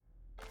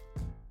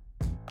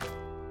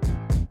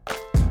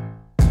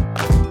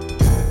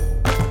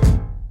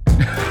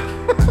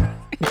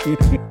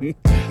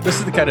This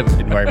is the kind of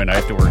environment I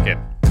have to work in.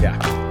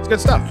 Yeah, it's good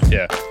stuff.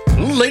 Yeah.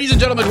 Ladies and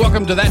gentlemen,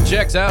 welcome to That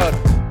Checks Out.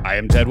 I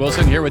am Ted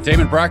Wilson here with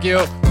Damon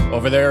Bracchio.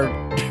 Over there,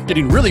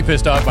 getting really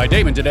pissed off by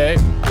Damon today.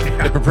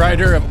 The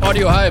proprietor of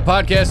Audio Hive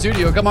Podcast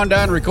Studio. Come on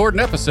down and record an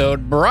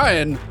episode.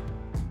 Brian,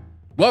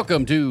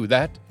 welcome to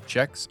That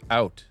Checks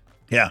Out.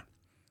 Yeah,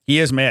 he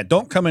is mad.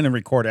 Don't come in and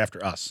record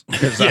after us.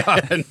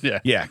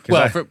 Yeah.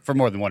 Well, for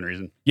more than one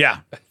reason. Yeah,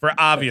 for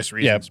obvious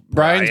reasons. Yeah,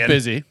 Brian's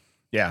busy.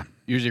 Yeah.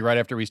 Usually right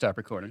after we stop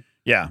recording.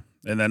 Yeah,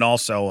 and then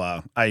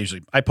also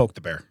I poke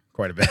the bear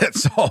quite a bit.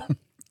 So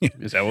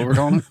is that what we're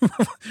calling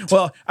it?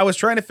 Well, I was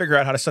trying to figure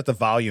out how to set the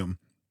volume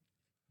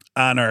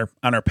on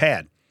our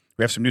pad.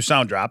 We have some new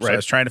sound drops. Right. So I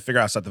was trying to figure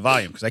out how to set the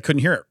volume because I couldn't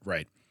hear it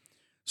right.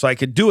 So I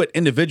could do it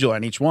individual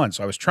on each one.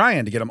 So I was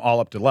trying to get them all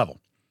up to level.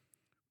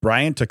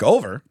 Brian took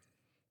over.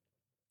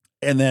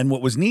 And then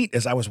what was neat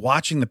is I was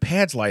watching the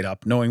pads light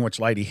up, knowing which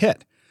light he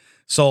hit.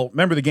 So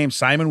remember the game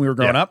Simon we were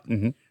growing up?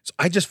 Mm-hmm. So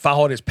I just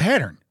followed his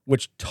pattern,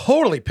 which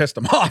totally pissed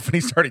him off. And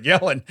he started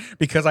yelling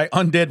because I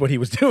undid what he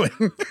was doing.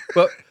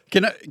 Well,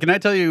 can I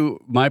tell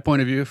you my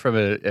point of view from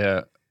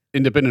an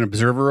independent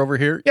observer over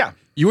here? Yeah.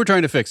 You were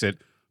trying to fix it.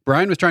 You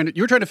were trying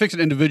to fix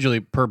it individually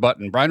per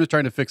button. Brian was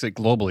trying to fix it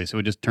globally, so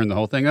we just turned the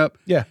whole thing up.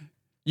 Yeah.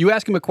 You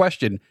ask him a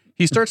question.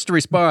 He starts to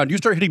respond. You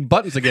start hitting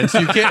buttons again, so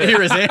you can't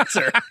hear his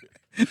answer.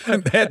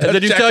 And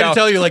then he's trying to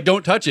tell you, like,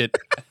 don't touch it.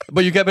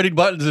 But you kept hitting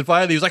buttons, and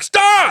finally he was like,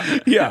 stop!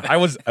 Yeah, I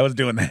was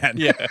doing that.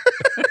 Yeah.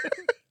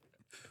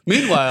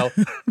 Meanwhile,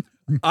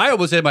 I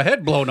almost had my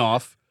head blown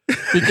off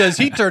because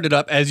he turned it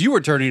up as you were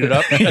turning it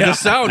up, and the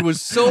sound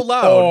was so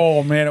loud.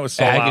 Oh, man, it was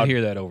so loud. I could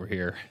hear that over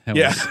here.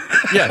 Yeah,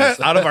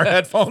 out of our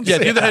headphones. Yeah,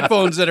 through the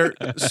headphones that are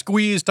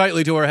squeezed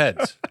tightly to our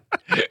heads.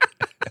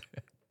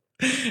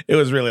 It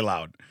was really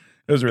loud.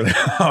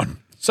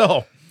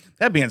 So,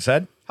 that being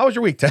said, how was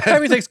your week, Ted?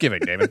 Happy Thanksgiving,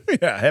 David.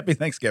 Yeah, happy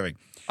Thanksgiving.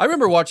 I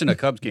remember watching a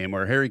Cubs game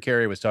where Harry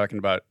Carey was talking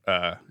about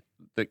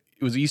it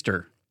was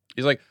Easter.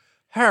 He's like,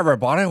 "Hey,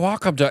 everybody,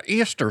 welcome to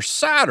Easter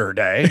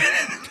Saturday."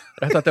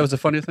 I thought that was the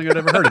funniest thing I'd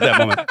ever heard at that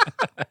moment.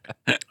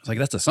 I was like,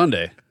 "That's a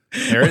Sunday,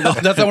 Harry.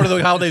 That's not one of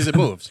the holidays that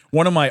moves."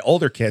 One of my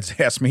older kids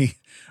asked me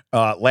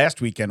last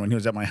weekend when he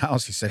was at my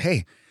house. He said,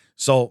 "Hey,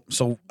 so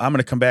I'm going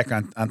to come back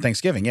on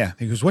Thanksgiving." Yeah,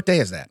 he goes, "What day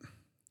is that?"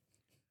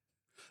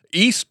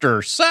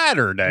 Easter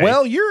Saturday.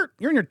 Well, you're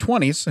in your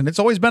 20s, and it's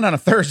always been on a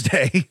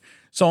Thursday.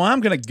 So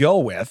I'm going to go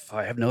with.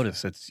 I have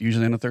noticed it's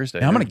usually on a Thursday.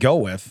 I'm going to go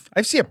with.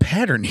 I see a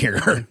pattern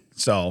here.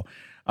 So,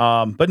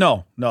 but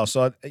no.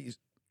 So,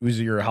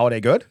 was your holiday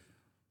good?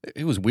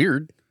 It was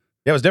weird.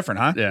 Yeah, it was different,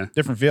 huh? Yeah,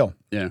 different feel.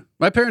 Yeah,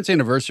 my parents'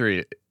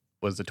 anniversary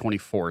was the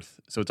 24th,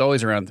 so it's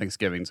always around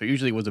Thanksgiving. So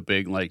usually it was a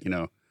big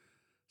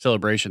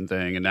celebration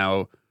thing, and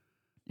now,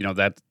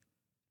 that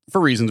for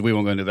reasons we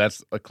won't go into,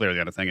 that's clearly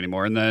not a thing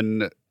anymore. And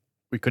then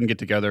we couldn't get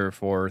together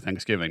for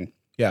Thanksgiving.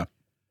 Yeah.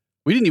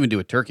 We didn't even do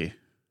a turkey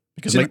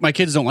because my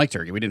kids don't like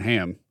turkey. We did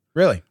ham.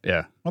 Really?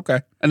 Yeah.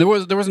 Okay. And there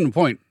wasn't a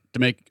point to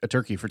make a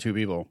turkey for two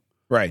people.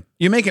 Right.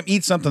 You make them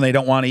eat something they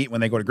don't want to eat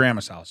when they go to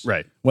grandma's house.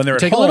 Right. When they're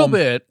take at home. a little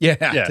bit. Yeah.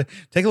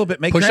 Take a little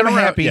bit. Make push grandma it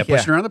around, happy. Yeah,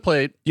 push it around the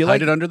plate. You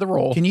hide it under the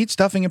roll. Can you eat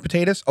stuffing and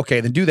potatoes?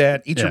 Okay, then do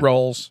that. Eat your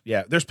rolls.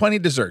 Yeah. There's plenty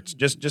of desserts.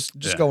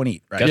 Just go and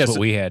eat. Right. That's what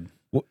we had.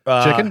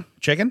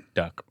 Chicken?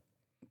 Duck.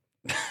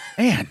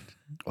 Man.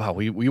 Wow,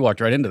 we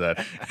walked right into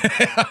that.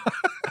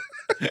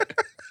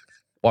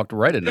 Walked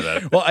right into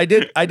that. Well, I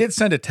did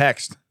send a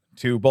text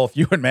to both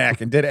you and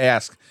Mac and did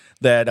ask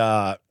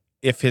that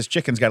if his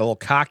chickens got a little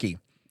cocky,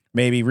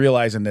 maybe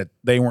realizing that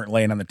they weren't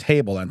laying on the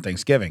table on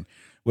Thanksgiving,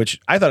 which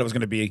I thought it was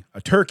going to be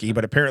a turkey,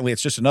 but apparently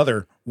it's just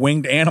another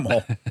winged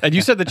animal. And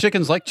you said the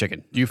chickens like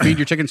chicken. Do you feed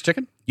your chickens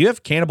chicken? You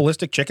have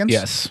cannibalistic chickens?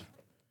 Yes.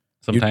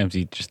 Sometimes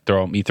you just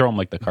throw them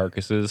like the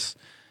carcasses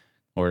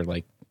or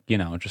like,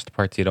 just the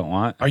parts you don't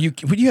want.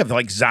 Would you have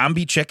like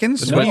zombie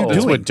chickens? What are you That's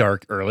doing? what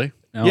dark early.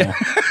 No. Yeah.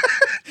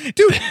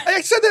 Dude, I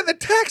said that in the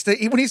text.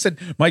 When he said,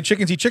 "My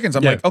chickens eat chickens,"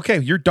 I'm like, okay,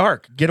 you're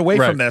dark. Get away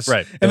from this.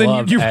 Right. And They then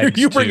love you bring eggs,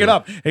 it too.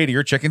 up. Hey, do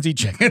your chickens eat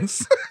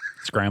chickens?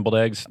 Scrambled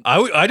eggs.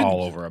 I didn't,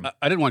 all over them.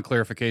 I didn't want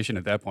clarification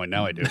at that point.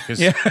 Now I do. Because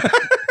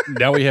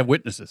now we have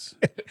witnesses.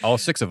 All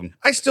 6 of them.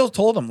 I still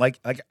told him, like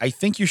I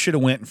think you should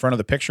have went in front of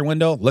the picture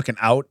window, looking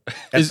out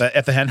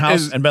at the hen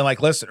house, and been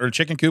like, listen, or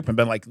chicken coop, and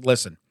been like,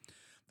 listen,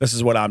 this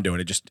is what I'm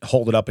doing. And just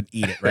hold it up and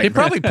eat it. Right? He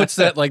probably puts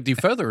that like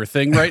defeather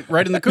thing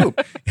right in the coop.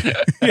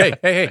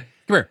 Hey,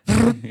 come here.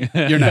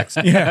 You're next.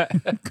 Yeah.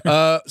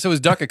 So is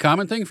duck a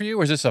common thing for you,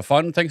 or is this a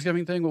fun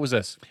Thanksgiving thing? What was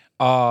this?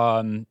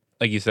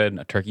 Like you said,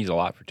 a turkey's a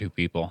lot for 2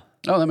 people.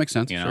 Oh, that makes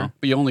sense. You know? Sure.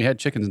 But you only had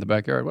chickens in the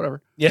backyard.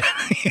 Whatever. Yeah.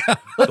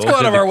 Let's go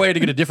out of our way to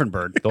get a different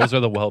bird. Those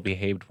are the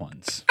well-behaved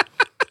ones.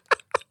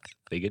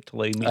 They get to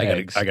lay me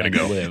eggs. I gotta and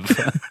go. live.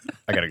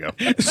 I gotta go.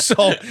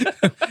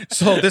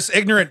 So this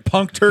ignorant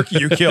punk turkey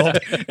you killed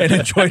and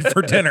enjoyed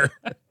for dinner.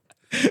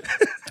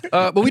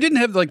 But we didn't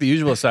have like the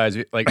usual size.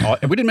 Like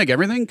we didn't make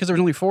everything because there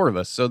was only 4 of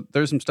us. So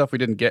there's some stuff we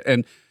didn't get.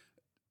 And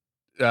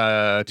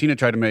Tina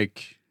tried to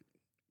make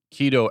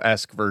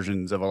keto-esque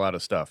versions of a lot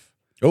of stuff.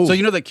 Ooh. So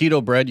you know that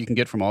keto bread you can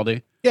get from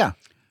Aldi? Yeah.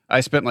 I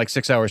spent like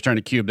 6 hours trying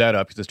to cube that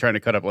up because I was trying to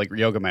cut up like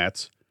yoga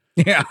mats.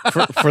 Yeah.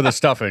 for the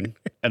stuffing,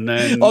 and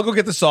then I'll go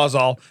get the Sawzall.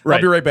 I'll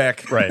Right. be right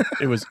back. right,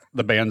 it was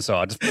the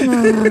bandsaw.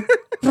 Just,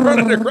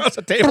 Running across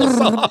the table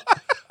saw.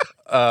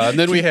 and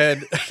then we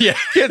had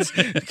Kids,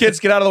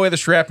 get out of the way of the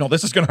shrapnel.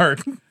 This is going to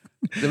hurt.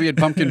 then we had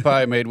pumpkin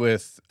pie made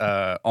with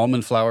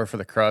almond flour for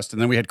the crust,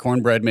 and then we had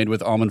cornbread made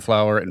with almond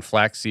flour and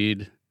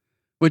flaxseed,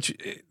 which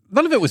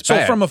none of it was So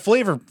bad. from a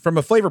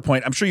flavor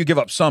point, I'm sure you give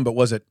up some, but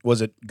was it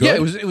good? Yeah,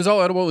 it was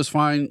all edible. It was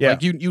fine. Yeah.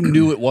 Like you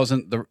knew it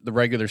wasn't the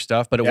regular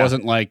stuff, but it Yeah.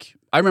 wasn't like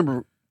I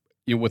remember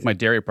with my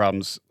dairy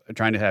problems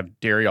trying to have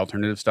dairy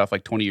alternative stuff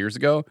like 20 years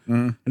ago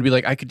and be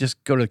like, I could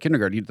just go to the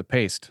kindergarten, eat the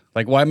paste.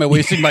 Like, why am I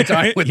wasting my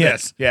time with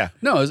Yes. this? Yeah.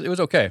 No, it was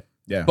okay.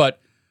 Yeah. But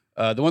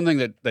the one thing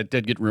that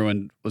did get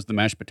ruined was the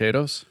mashed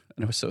potatoes,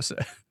 and it was so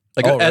sad.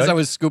 Like Oh, as really? I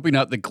was scooping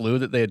out the glue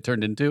that they had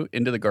turned into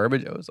the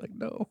garbage, I was like,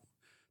 no,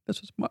 this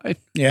was mine.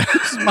 Yeah.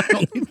 This is my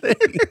only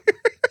thing.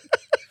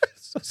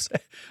 So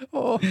sad.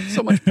 Oh,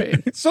 so much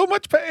pain. So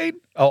much pain.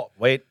 Oh,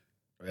 wait.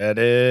 That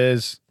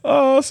is.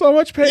 Oh, so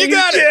much pain. You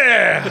got it.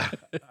 Yeah.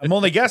 I'm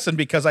only guessing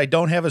because I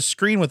don't have a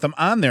screen with them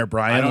on there,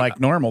 Brian, like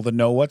normal to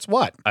know what's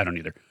what. I don't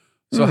either.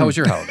 So how was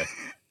your holiday?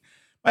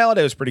 My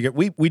holiday was pretty good.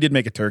 We did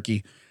make a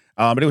turkey,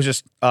 but it was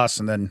just us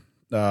and then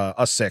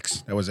us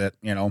 6. That was it,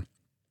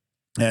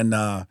 And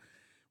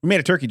we made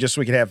a turkey just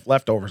so we could have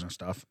leftovers and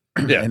stuff.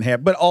 Yeah.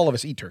 But all of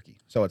us eat turkey,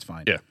 so it's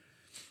fine. Yeah.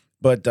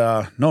 But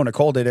no,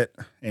 Nicole did it,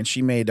 and she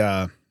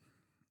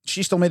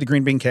still made the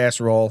green bean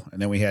casserole,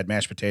 and then we had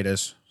mashed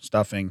potatoes,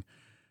 stuffing,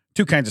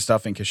 2 kinds of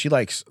stuffing because she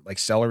likes like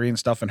celery and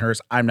stuff in hers.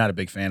 I'm not a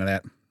big fan of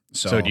that.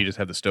 So do you just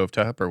have the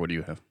stovetop, or what do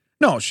you have?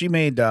 No, she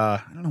made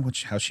I don't know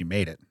how she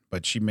made it,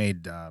 but she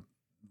made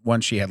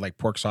one she had like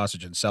pork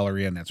sausage and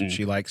celery, and that's what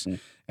she likes, and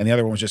the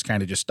other one was just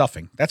kind of just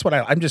stuffing. That's what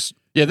I'm just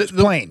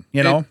plain,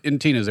 In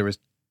Tina's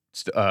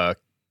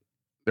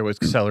there was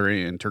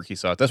celery and turkey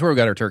sauce. That's where we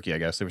got our turkey, I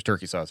guess. There was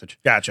turkey sausage.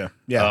 Gotcha.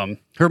 Yeah.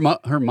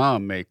 Her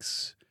mom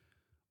makes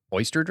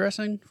oyster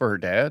dressing for her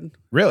dad,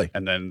 Really?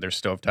 and then there's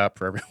stovetop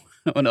for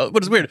everyone else.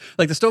 But it's weird.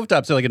 Like the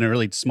stovetops are like in a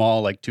really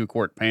small, like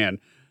 2-quart pan.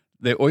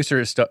 The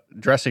oyster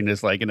dressing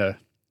is like in a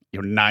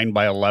 9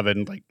 by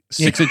 11, like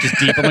 6 inches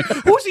deep. I'm like,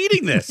 who's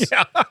eating this?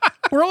 Yeah.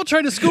 We're all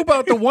trying to scoop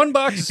out the 1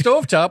 box of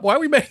stovetop. Why are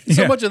we making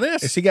so much of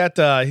this? He got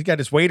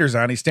his waders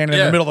on. He's standing in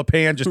Yeah. the middle of the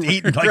pan, just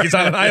eating like he's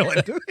on an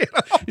island.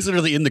 He's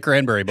literally in the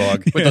cranberry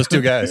bog with those 2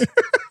 guys.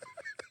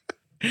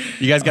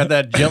 You guys got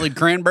that jellied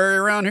cranberry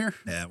around here?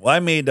 Yeah. Well, I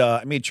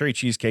made cherry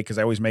cheesecake because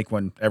I always make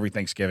one every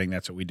Thanksgiving.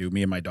 That's what we do.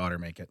 Me and my daughter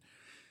make it.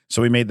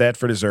 So we made that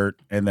for dessert,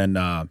 and then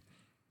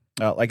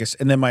like I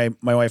said, and then my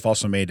wife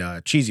also made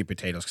cheesy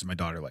potatoes because my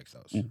daughter likes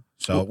those.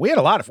 So we had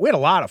a lot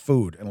of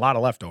food and a lot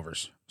of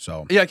leftovers.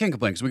 So Yeah, I can't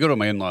complain because we go to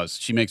my in-laws.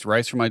 She makes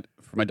rice for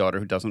my daughter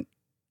who doesn't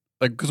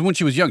like, because when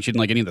she was young, she didn't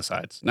like any of the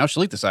sides. Now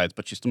she'll eat the sides,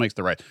 but she still makes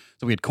the rice.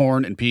 So we had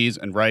corn and peas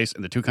and rice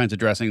and the 2 kinds of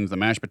dressings, the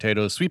mashed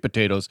potatoes, sweet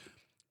potatoes,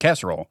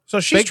 casserole. So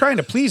she's trying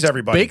to please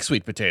everybody. Baked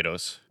sweet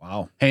potatoes,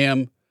 Wow.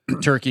 ham,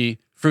 turkey,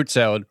 fruit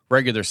salad,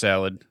 regular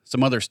salad,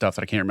 some other stuff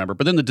that I can't remember.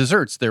 But then the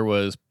desserts, there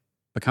was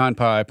pecan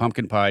pie,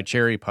 pumpkin pie,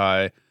 cherry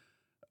pie.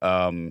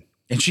 And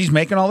she's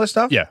making all this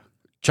stuff? Yeah.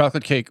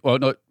 Chocolate cake. Well,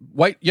 no,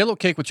 yellow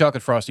cake with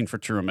chocolate frosting for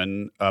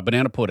Truman,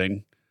 banana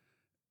pudding,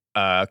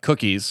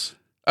 cookies.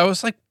 I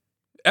was like,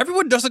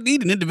 everyone doesn't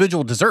need an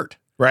individual dessert.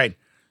 Right.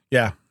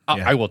 Yeah.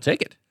 I will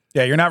take it.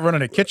 Yeah, you're not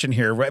running a kitchen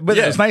here. Right? But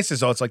Yeah. it's nice as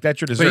though it's like, that's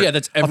your dessert. But yeah,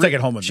 that's I'll take it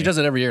home with She me. does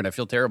it every year, and I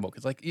feel terrible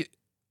because like you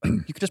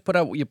could just put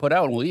out what you put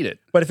out, and we'll eat it.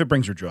 But if it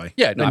brings her joy.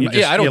 Yeah, no, then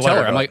you I don't you let tell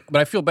her. go. I'm like, but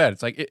I feel bad.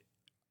 It's like,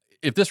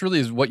 if this really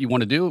is what you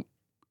want to do,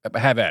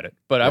 have at it.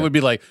 But I would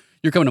be like,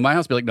 you're coming to my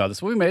house, be like, no, this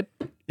is what we made.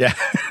 Yeah.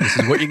 This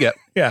is what you get.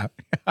 Yeah.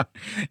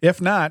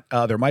 If not,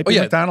 there might be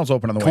yeah. McDonald's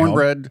open on the way home.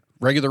 Cornbread,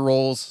 regular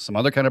rolls, some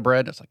other kind of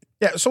bread. It's like,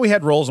 Yeah, so we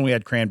had rolls and we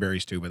had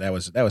cranberries too, but that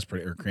was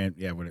pretty. Or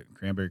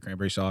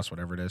cranberry sauce,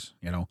 whatever it is.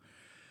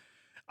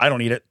 I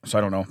don't eat it, so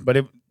I don't know.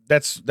 But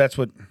that's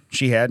what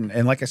she had,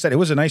 and like I said, it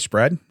was a nice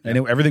spread, and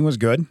everything was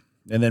good.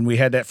 And then we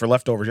had that for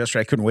leftovers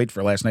yesterday. I couldn't wait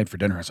for last night for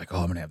dinner. I was like, oh,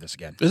 I'm gonna have this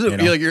again. this is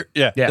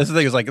Yeah. That's the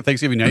thing is like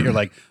Thanksgiving night, you're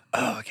like,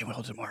 oh, I can't wait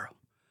till tomorrow.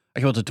 I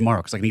can't wait till tomorrow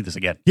because I can eat this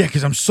again. Yeah,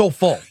 because I'm so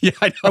full. Yeah,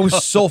 I know. I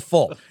was so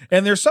full.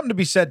 And there's something to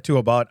be said too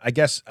about, I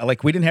guess,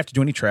 like we didn't have to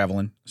do any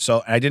traveling,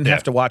 so I didn't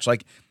have to watch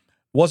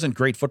wasn't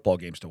great football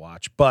games to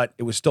watch, but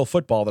it was still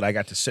football that I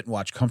got to sit and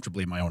watch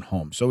comfortably in my own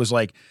home. So it was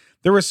like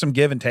there was some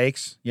give and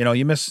takes.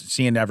 You miss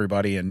seeing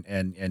everybody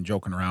and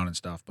joking around and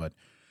stuff, but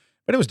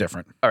it was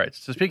different. All right.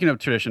 So speaking of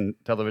television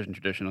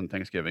tradition on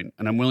Thanksgiving,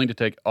 and I'm willing to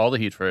take all the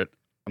heat for it.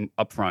 I'm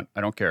up front.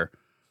 I don't care.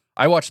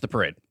 I watch the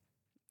parade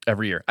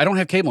every year. I don't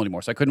have cable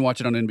anymore, so I couldn't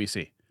watch it on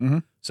NBC. Mm-hmm.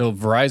 So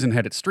Verizon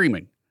had it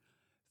streaming.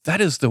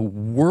 That is the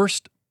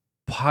worst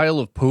pile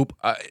of poop.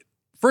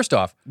 First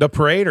off, The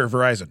parade or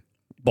Verizon?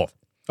 both.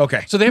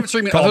 Okay. So they have it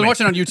streaming. Call I was me.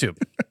 watching it on YouTube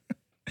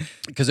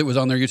because it was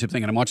on their YouTube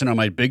thing, and I'm watching it on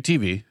my big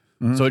TV.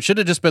 Mm-hmm. So it should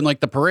have just been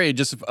like the parade,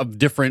 just of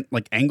different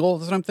like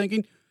angles. That's what I'm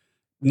thinking.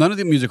 None of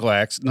the musical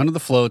acts, none of the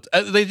floats.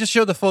 They just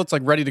show the floats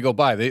like ready to go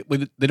by. They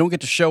don't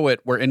get to show it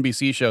where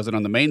NBC shows it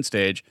on the main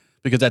stage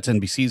because that's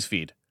NBC's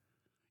feed.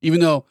 Even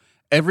though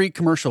every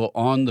commercial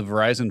on the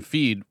Verizon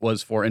feed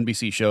was for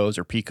NBC shows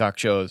or Peacock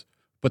shows,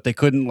 but they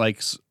couldn't like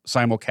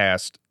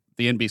simulcast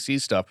the NBC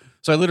stuff.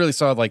 So I literally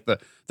saw like the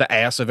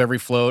ass of every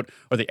float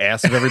or the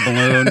ass of every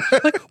balloon.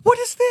 Like, what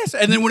is this?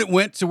 And then when it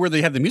went to where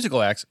they had the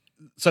musical acts,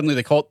 suddenly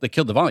they killed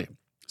the volume.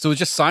 So it was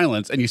just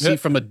silence, and you see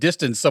from a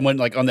distance someone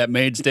like on that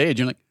main stage.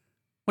 You're like,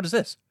 what is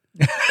this?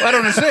 Well, I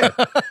don't understand.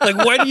 Like,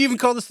 why do you even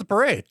call this the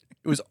parade?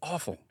 It was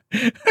awful.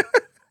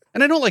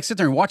 And I don't like sit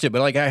there and watch it,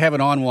 but like I have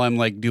it on while I'm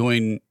like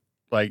doing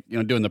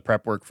doing the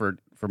prep work for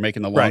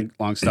making the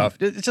long stuff.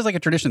 It's just like a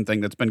tradition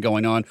thing that's been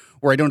going on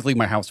where I don't leave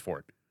my house for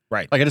it.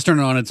 Right. Like I just turn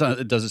it on and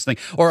it does this thing.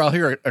 Or I'll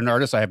hear an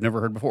artist I have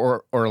never heard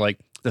before, or like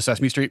the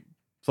Sesame Street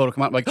float will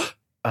come out. I'm like,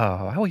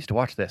 oh, I used to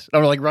watch this.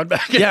 Or like run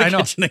back. Yeah, I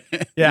know.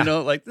 Yeah. You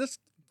know, like this.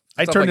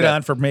 I turned it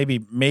on for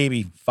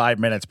maybe 5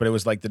 minutes, but it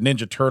was like the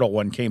Ninja Turtle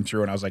one came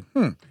through, and I was like,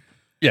 Yeah.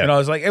 You know, I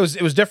was like, it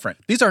was different.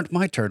 These aren't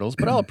my turtles,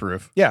 but I'll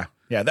approve. Yeah.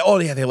 Yeah.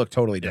 They look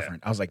totally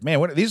different. I was like,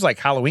 man, these are like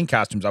Halloween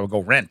costumes I would go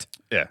rent.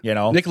 Yeah. You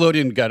know?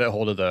 Nickelodeon got a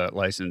hold of the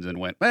license and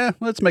went,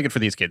 let's make it for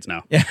these kids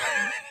now. Yeah.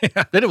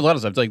 They did a lot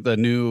of stuff. Like the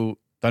new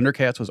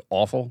Thundercats was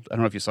awful. I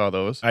don't know if you saw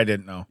those. I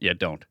didn't know. Yeah,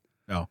 don't.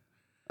 No.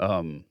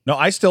 No,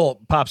 I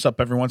still pops up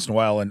every once in a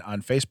while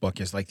on Facebook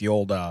is like the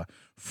old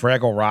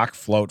Fraggle Rock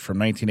float from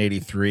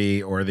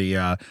 1983 or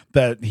the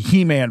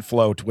He-Man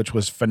float, which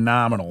was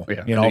phenomenal,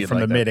 from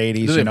the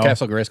mid-'80s. Does it have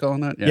Castle Grayskull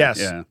on that? Yeah. Yes.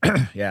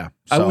 Yeah. Yeah.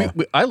 So.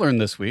 I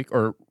learned this week,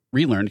 or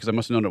relearned, because I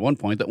must have known at one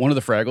point, that one of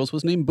the Fraggles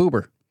was named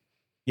Boober.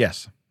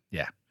 Yes.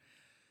 Yeah.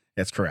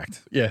 That's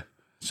correct. Yeah.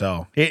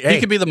 So he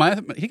could be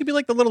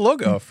like the little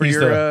logo for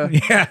your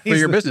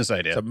business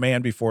idea. He's a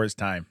man before his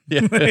time.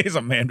 Yeah. He's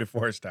a man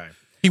before his time.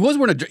 He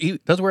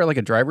does wear like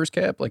a driver's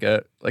cap, like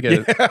an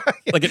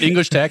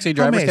English taxi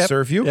driver's cap.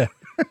 Serve you? Yeah.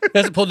 He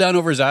has it pulled down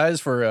over his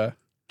eyes for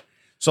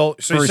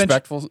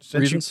respectful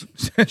reasons.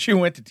 Since you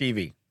went to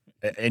TV,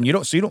 and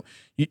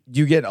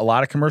you get a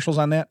lot of commercials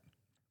on that.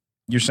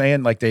 You're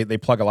saying like they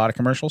plug a lot of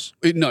commercials?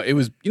 No, it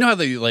was, you know how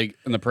they like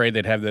in the parade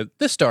they'd have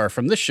this star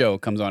from this show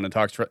comes on and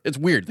talks. It's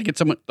weird. They get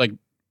someone like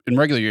in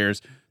regular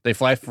years they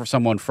fly for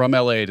someone from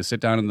LA to sit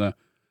down in the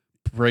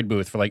parade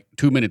booth for like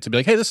 2 minutes and be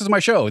like, hey, this is my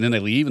show, and then they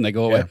leave and they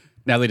go away. Yeah.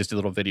 Now they just do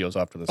little videos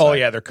off to the side. Oh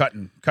yeah, they're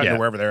cutting to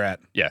wherever they're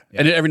at. Yeah.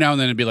 And every now and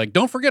then it'd be like,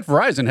 don't forget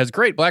Verizon has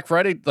great Black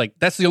Friday. Like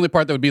that's the only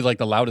part that would be like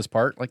the loudest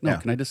part. Like, no,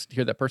 can I just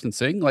hear that person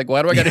sing? Like,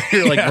 why do I got to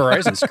hear like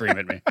Verizon scream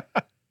at me?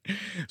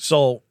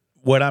 So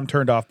what I'm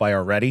turned off by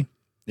already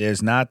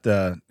is not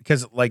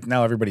because like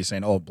now everybody's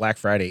saying, oh, Black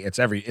Friday, it's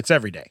every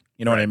day.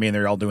 You know what I mean?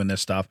 They're all doing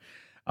this stuff.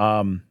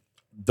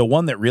 The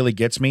one that really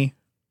gets me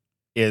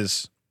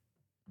is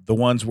the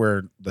ones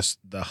where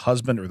the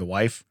husband or the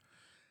wife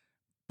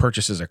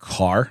purchases a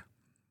car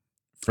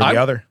for the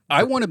other.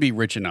 I want to be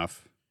rich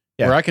enough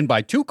where I can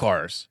buy 2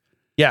 cars.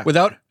 Yeah.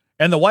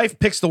 And the wife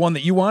picks the one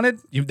that you wanted?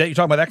 You talking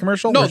about that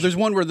commercial? No, there's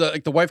one where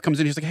the wife comes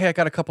in. He's like, hey, I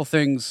got a couple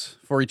things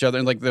for each other.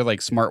 And like they're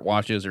like smart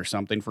watches or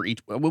something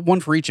one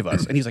for each of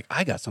us. And he's like,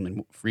 I got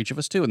something for each of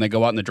us too. And they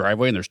go out in the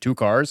driveway and there's 2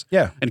 cars.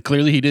 Yeah. And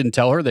clearly he didn't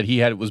tell her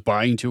that was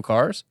buying 2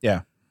 cars.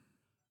 Yeah.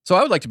 So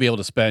I would like to be able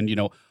to spend,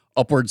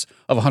 upwards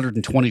of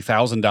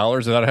 $120,000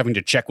 without having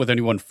to check with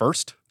anyone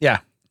first. Yeah.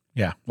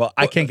 Yeah. Well,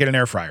 I can't get an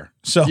air fryer.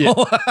 So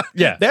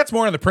yeah. That's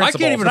more on the principle.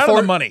 I can't even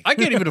afford the money. I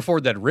can't even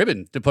afford that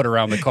ribbon to put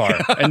around the car.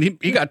 And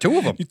he got 2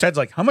 of them. Ted's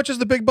like, how much is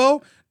the big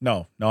bow?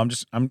 No, I'm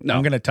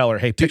going to tell her,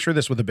 hey, picture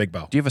this with a big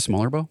bow. Do you have a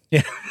smaller bow?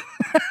 Yeah.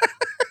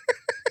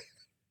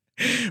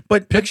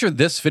 But picture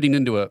this fitting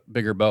into a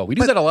bigger bow. We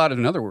do that a lot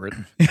in other words.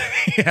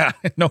 Yeah,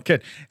 no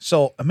kid.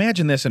 So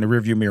imagine this in a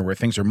rearview mirror where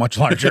things are much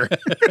larger.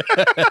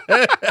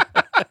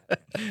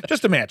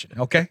 Just imagine,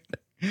 okay?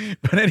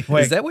 But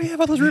anyway. Is that why you have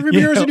all those rearview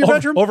mirrors in your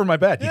bedroom? Over my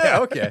bed.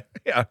 Yeah, okay.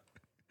 Yeah.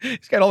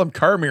 He's got all them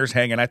car mirrors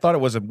hanging. I thought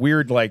it was a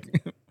weird,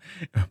 like,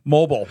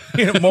 mobile,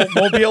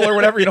 mobile or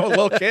whatever, a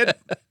little kid.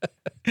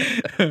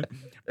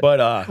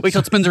 But wait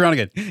till it spins around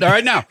again. All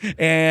right, now.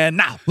 And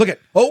now, look at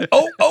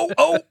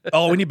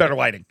oh, we need better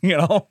lighting,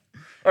 All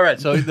right,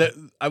 so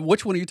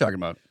which one are you talking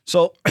about?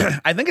 So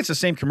I think it's the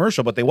same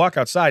commercial, but they walk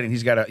outside and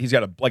he's got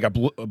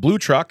a blue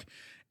truck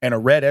and a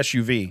red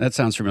SUV. That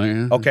sounds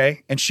familiar.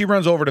 Okay, and she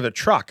runs over to the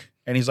truck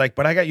and he's like,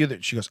 "But I got you."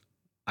 She goes,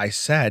 "I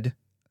said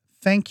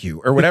thank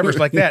you," or whatever's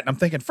like that. And I'm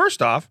thinking,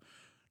 first off,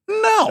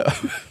 no,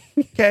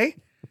 okay,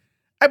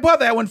 I bought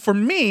that one for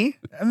me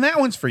and that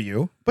one's for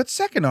you. But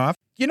second off,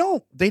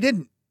 they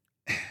didn't.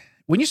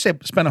 When you say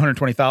spend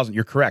 $120,000,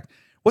 you're correct.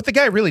 What the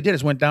guy really did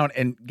is went down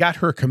and got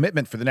her a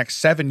commitment for the next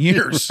 7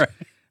 years. Right.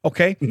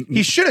 Okay,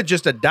 he should have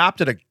just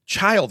adopted a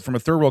child from a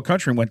third world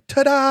country and went,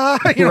 ta-da!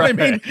 You know what I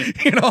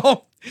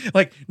mean?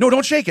 Like, no,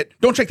 don't shake it.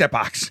 Don't shake that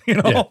box.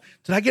 Did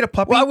I get a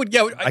puppy? Well,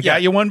 I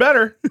got you one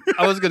better.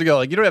 I was going to go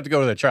like, you don't have to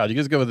go with a child. You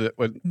just go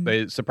with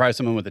they surprise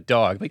someone with a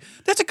dog. Like,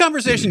 that's a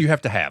conversation you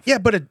have to have. Yeah,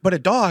 but a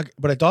dog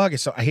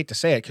is. So, I hate to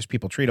say it because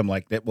people treat them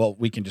like that. Well,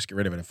 we can just get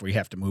rid of it if we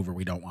have to move or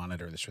we don't want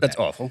it or this or that. That's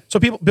awful. So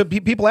people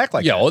act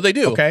like that. Yeah, well, they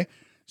do. Okay.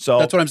 So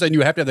that's what I'm saying.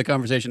 You have to have the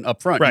conversation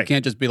up front. Right. You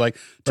can't just be like,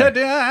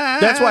 ta-da!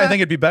 That's why I think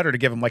it'd be better to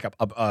give him like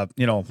a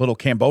little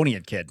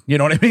Cambodian kid. You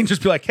know what I mean?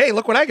 Just be like, hey,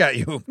 look what I got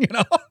you.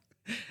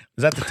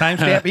 Is that the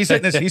timestamp? He's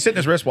hitting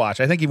his wristwatch.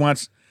 I think he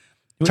wants.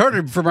 It's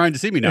harder for Brian to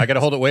see me now. I got to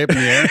hold it way up in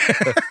the air.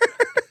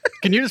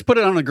 Can you just put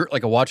it on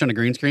like a watch on a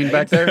green screen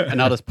back there,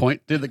 and I'll just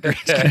point to the green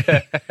screen?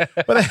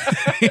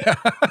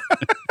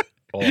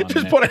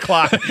 Just put a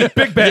clock.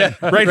 Big Ben,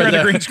 right here on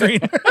the green screen.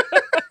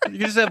 You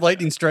can just have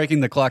lightning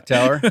striking the clock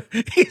tower.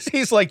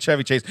 he's like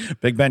Chevy Chase.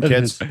 Big Ben,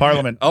 kids.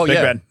 Parliament. Oh, Big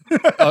yeah.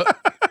 Ben.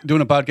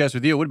 Doing a podcast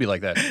with you, it would be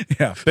like that.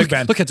 Yeah, Big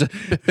Ben. Look, it's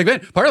Big Ben,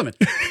 Parliament.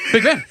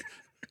 Big Ben.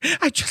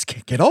 I just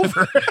can't get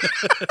over.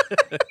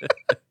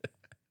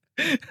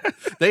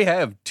 They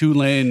have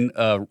 2-lane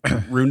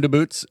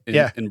roundabouts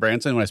in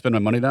Branson when I spend my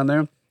money down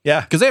there.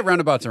 Yeah. Because they have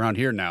roundabouts around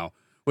here now,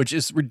 which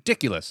is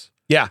ridiculous.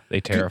 Yeah. They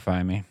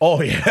terrify me.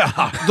 Oh,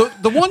 yeah.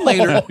 The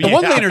one-laner, Oh,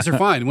 one-laners are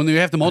fine. When you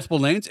have the multiple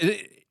lanes,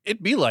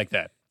 it'd be like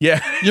that.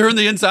 Yeah. You're in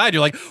the inside.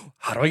 You're like,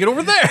 how do I get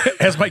over there?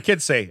 As my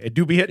kids say, it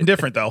do be hitting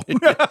different, though.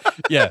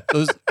 Yeah,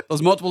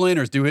 those multiple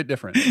laners do hit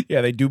different.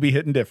 Yeah, they do be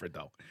hitting different,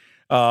 though.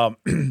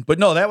 But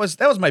no, that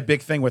was my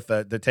big thing with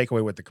the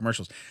takeaway with the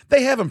commercials.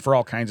 They have them for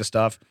all kinds of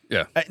stuff.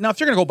 Yeah. Now, if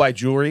you're gonna go buy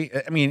jewelry,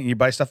 I mean, you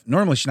buy stuff.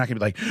 Normally, she's not gonna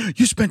be like,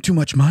 "You spent too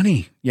much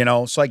money,"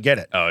 So I get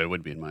it. Oh, it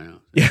would be in my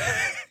house. Yeah,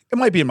 it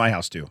might be in my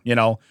house too.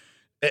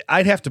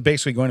 I'd have to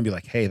basically go in and be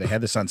like, "Hey, they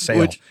had this on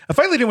sale." If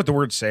I lead in with the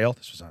word "sale,"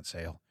 this was on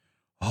sale.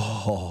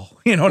 Oh,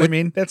 you know what I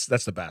mean? That's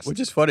the best.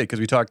 Which is funny because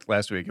we talked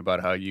last week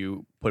about how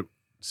you put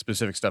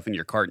specific stuff in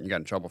your cart and you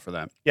got in trouble for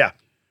that. Yeah.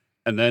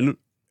 And then,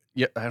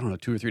 I don't know,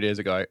 2 or 3 days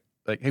ago,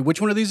 hey,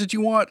 which one of these did you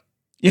want?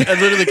 Yeah. I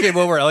literally came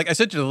over. I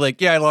sent you the link.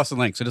 Yeah, I lost the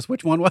link. So just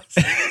which one was?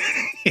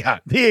 Yeah,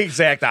 the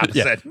exact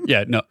opposite.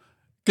 Yeah, no.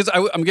 Because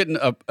I'm getting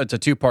it's a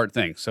 2-part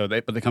thing.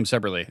 But they come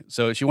separately.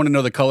 So she wanted to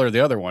know the color of the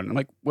other one. I'm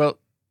like, well,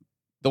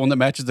 the one that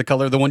matches the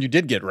color of the one you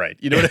did get right.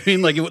 You know what I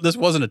mean? This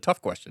wasn't a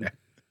tough question. Yeah.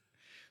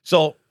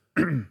 So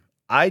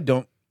I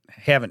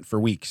haven't for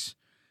weeks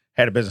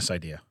had a business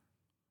idea,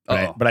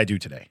 but I do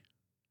today.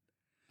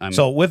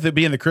 So with it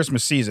being the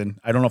Christmas season,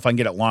 I don't know if I can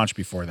get it launched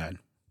before then.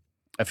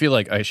 I feel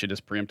like I should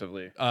just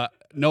preemptively.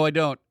 No, I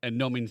don't, and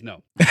no means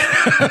no.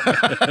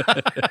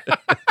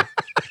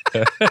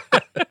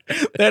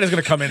 That is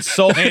going to come in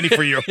so handy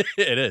for you.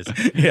 It is.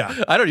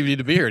 Yeah. I don't even need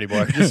to be here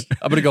anymore.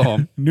 I'm going to go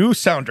home. New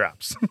sound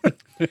drops.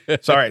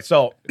 So, all right.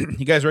 So,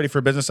 you guys ready for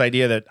a business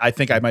idea that I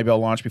think I might be able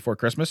to launch before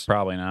Christmas?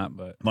 Probably not,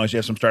 but As long as you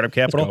have some startup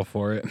capital. go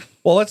for it.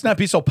 Well, let's not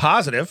be so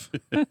positive.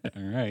 All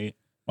right.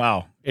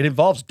 Wow. It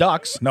involves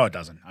ducks. No, it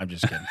doesn't. I'm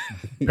just kidding.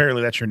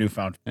 Apparently, that's your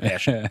newfound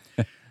passion.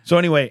 So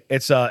anyway,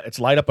 it's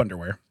light up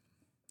underwear.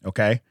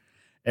 Okay.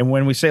 And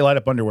when we say light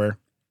up underwear,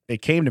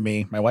 it came to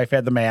me. My wife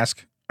had the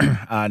mask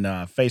on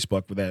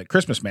Facebook with a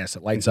Christmas mask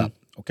that lights up.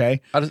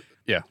 Okay.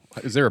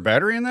 Is there a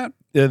battery in that?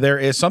 There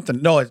is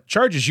something. No, it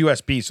charges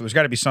USB. So there's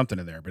got to be something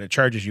in there, but it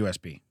charges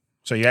USB.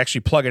 So you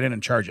actually plug it in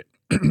and charge it.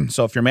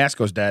 So if your mask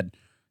goes dead,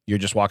 you're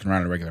just walking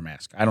around in a regular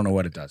mask. I don't know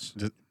what it does.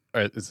 Is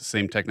it the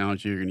same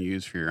technology you're going to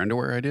use for your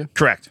underwear idea?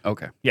 Correct.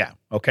 Okay. Yeah.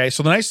 Okay.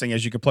 So the nice thing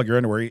is you can plug your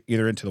underwear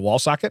either into the wall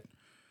socket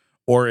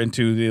or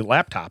into the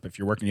laptop. If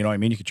you're working, you know what I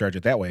mean? You can charge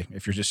it that way.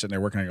 If you're just sitting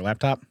there working on your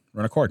laptop,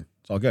 run a cord.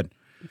 It's all good.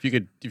 If you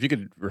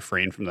could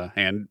refrain from the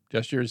hand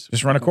gestures,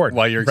 Just run a cord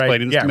while you're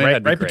explaining this to me.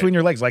 right between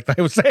your legs, like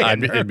I was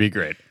saying. It'd be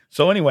great.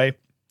 So anyway,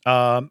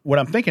 what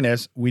I'm thinking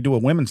is we do a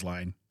women's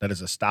line that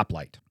is a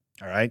stoplight.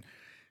 All right.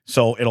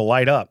 So it'll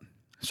light up.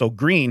 So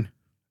green,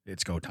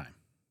 it's go time.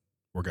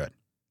 We're good.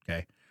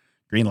 Okay.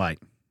 Green light.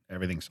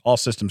 All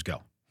systems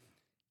go.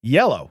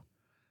 Yellow,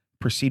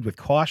 proceed with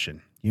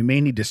caution. You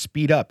may need to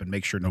speed up and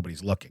make sure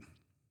nobody's looking.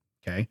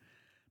 Okay.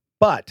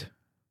 But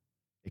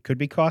it could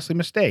be a costly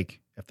mistake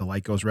if the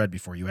light goes red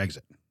before you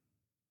exit.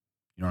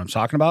 You know what I'm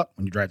talking about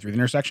when you drive through the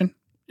intersection?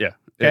 Yeah.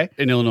 Okay.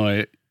 In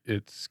Illinois,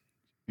 it's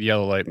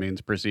yellow light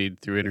means proceed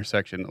through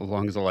intersection as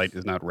long as the light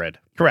is not red.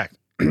 Correct.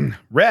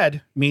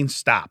 Red means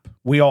stop.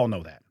 We all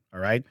know that.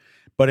 All right.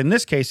 But in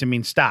this case, it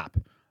means stop.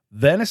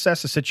 Then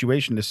assess the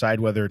situation,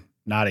 decide whether or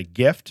not a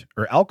gift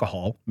or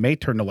alcohol may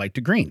turn the light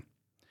to green.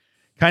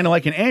 Kind of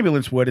like an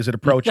ambulance would as it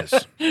approaches.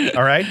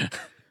 All right.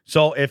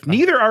 So if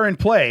neither are in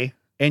play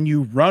and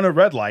you run a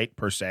red light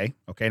per se,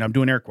 okay, and I'm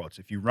doing air quotes,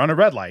 if you run a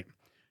red light,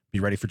 be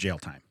ready for jail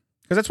time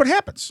because that's what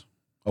happens.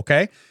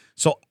 Okay.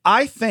 So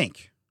I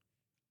think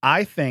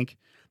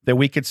that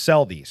we could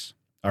sell these.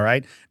 All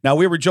right. Now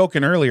we were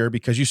joking earlier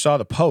because you saw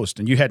the post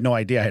and you had no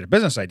idea I had a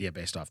business idea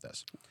based off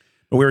this.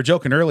 But we were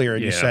joking earlier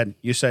and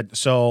you said,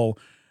 so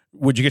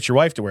would you get your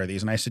wife to wear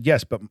these? And I said,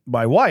 yes, but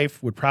my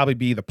wife would probably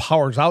be the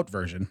powers out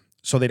version.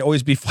 So they'd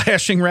always be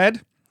flashing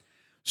red.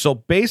 So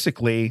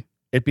basically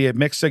it'd be a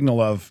mixed signal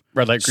of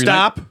red light, green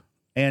stop light.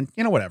 And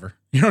whatever,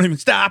 you know what I mean?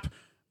 Stop,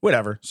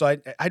 whatever. So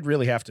I'd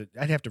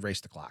have to race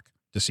the clock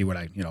to see what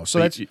so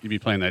that's, you'd be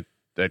playing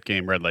that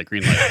game, red light,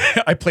 green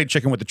light. I played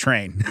chicken with the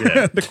train,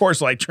 the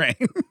Coors Light train.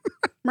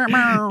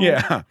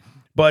 Yeah.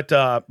 But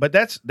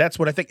that's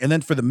what I think. And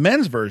then for the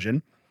men's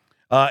version,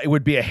 it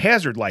would be a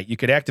hazard light. You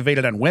could activate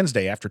it on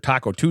Wednesday after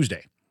Taco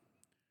Tuesday.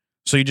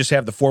 So you just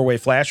have the 4-way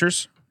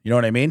flashers. You know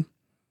what I mean?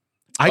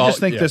 I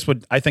think this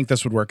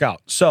would work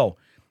out. So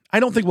I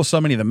don't think we'll sell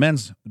many of the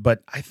men's,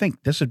 but I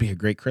think this would be a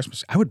great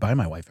Christmas. I would buy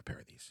my wife a pair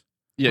of these.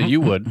 Yeah,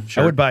 you would.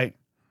 Sure. I would buy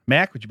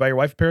Mac, would you buy your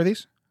wife a pair of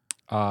these?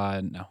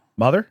 No.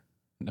 Mother?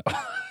 No.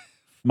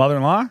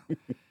 Mother-in-law?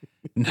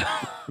 No.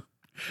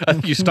 I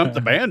think you stumped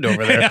the band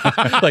over there.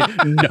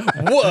 Like, no.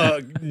 Whoa,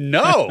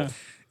 no.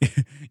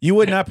 You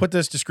would not put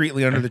this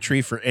discreetly under the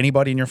tree for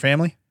anybody in your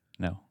family?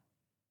 No.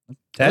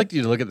 I'd like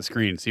you to look at the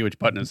screen, see which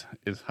button is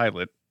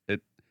highlighted.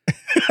 It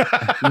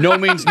no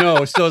means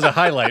no, still has a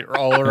highlight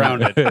all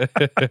around it.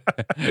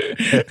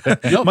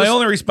 No, My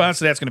only response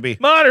to that's going to be,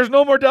 Ma, there's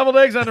no more deviled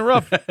eggs on the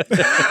roof. I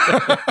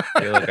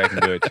feel like I can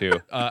do it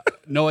too.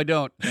 no, I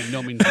don't. And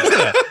no means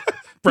no.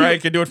 Brian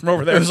can do it from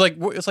over there. It's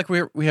like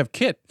we have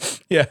Kit.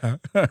 Yeah.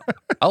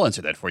 I'll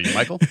answer that for you,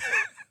 Michael.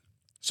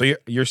 So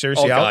you're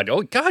seriously out?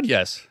 Oh God,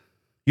 yes.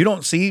 You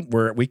don't see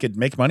where we could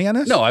make money on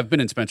this? No, I've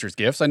been in Spencer's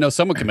Gifts. I know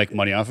someone can make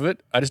money off of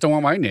it. I just don't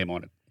want my name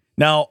on it.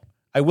 Now,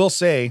 I will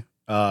say,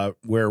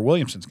 where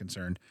Williamson's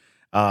concerned,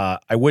 I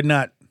would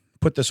not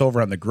put this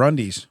over on the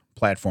Grundy's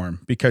platform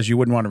because you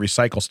wouldn't want to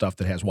recycle stuff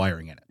that has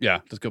wiring in it. Yeah,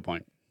 that's a good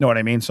point. Know what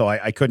I mean? So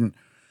I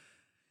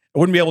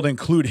wouldn't be able to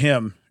include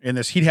him in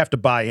this. He'd have to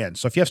buy in.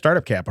 So if you have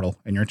startup capital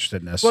and you're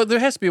interested in this, Well, there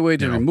has to be a way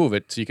to remove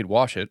it so you could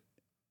wash it.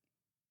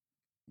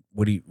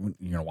 you're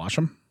going to wash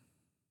them?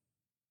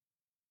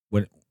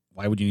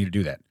 Why would you need to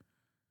do that?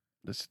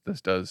 This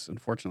does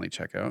unfortunately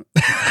check out.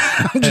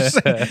 I'm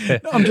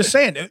just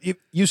saying,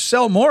 you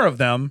sell more of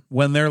them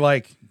when they're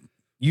like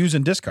use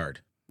and discard.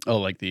 Oh,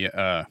 like the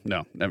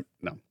no.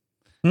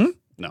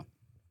 No.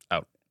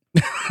 Out.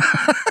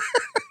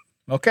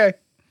 Okay.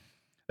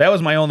 That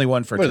was my only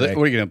one for What today.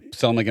 are you gonna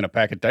sell them like in a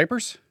pack of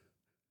diapers?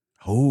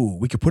 Oh,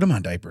 we could put them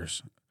on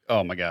diapers.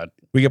 Oh my God.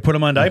 We could put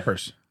them on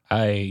diapers.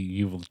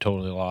 You've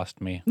totally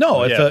lost me.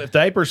 No, if Yeah. the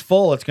diaper's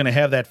full, it's going to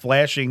have that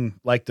flashing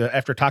like the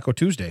after Taco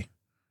Tuesday.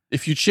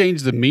 If you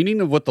change the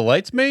meaning of what the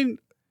lights mean,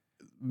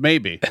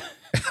 maybe.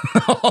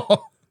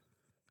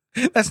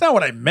 That's not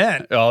what I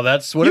meant. Oh,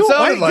 that's what You- it why-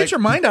 sounded like. Get your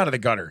mind out of the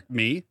gutter.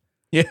 Me?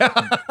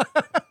 Yeah.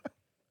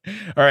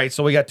 All right,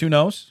 so we got 2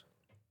 no's.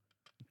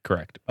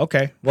 Correct.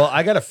 Okay. Well,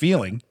 I got a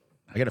feeling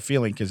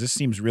because this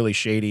seems really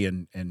shady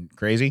and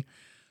crazy.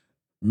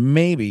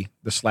 Maybe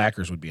the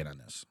Slackers would be in on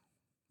this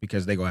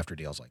because they go after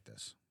deals like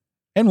this,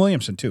 and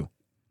Williamson too.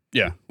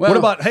 Yeah. What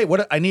about? Hey,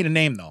 I need a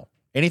name though.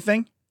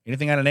 Anything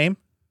on a name?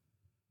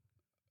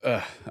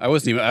 I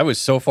was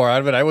so far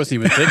out of it. I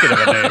wasn't even thinking of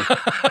a name.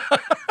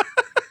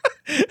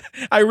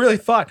 I really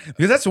thought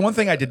because that's the one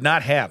thing I did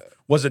not have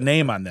was a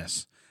name on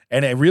this,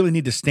 and I really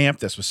need to stamp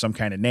this with some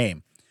kind of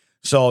name.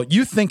 So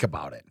you think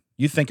about it.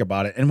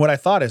 And what I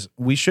thought is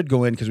we should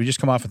go in because we just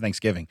come off of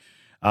Thanksgiving.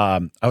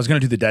 I was going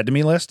to do the dead to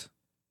me list.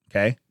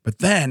 Okay. But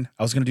then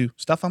I was going to do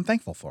stuff I'm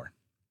thankful for.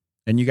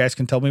 And you guys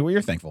can tell me what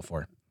you're thankful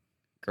for.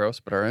 Gross,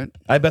 but all right.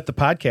 I bet the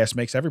podcast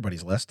makes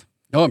everybody's list.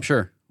 Oh, I'm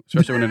sure.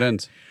 Especially when it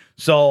ends.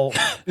 So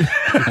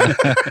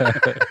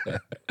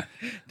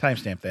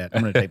timestamp that.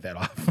 I'm going to take that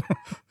off.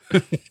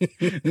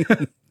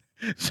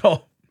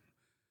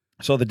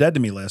 So the dead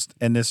to me list,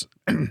 and this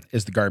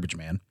is the garbage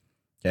man.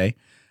 Okay.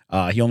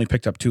 He only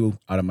picked up 2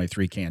 out of my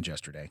 3 cans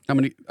yesterday.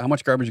 How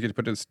much garbage you get to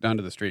put this down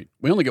to the street?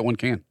 We only get 1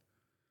 can.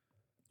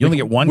 You only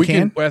get 1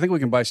 can? I think we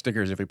can buy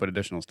stickers if we put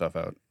additional stuff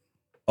out.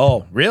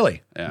 Oh,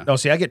 really? Yeah. No,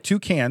 see, I get 2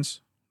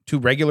 cans, 2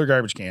 regular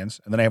garbage cans,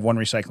 and then I have 1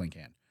 recycling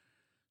can.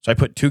 So I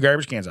put 2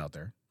 garbage cans out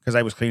there because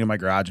I was cleaning my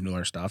garage and doing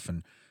other stuff.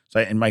 And so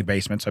in my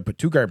basement, so I put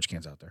 2 garbage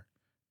cans out there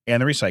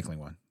and the recycling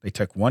one. They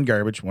took 1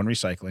 garbage, 1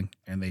 recycling,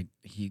 and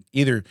he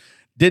either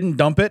didn't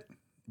dump it,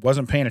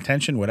 wasn't paying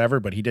attention, whatever,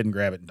 but he didn't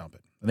grab it and dump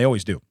it. And they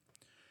always do.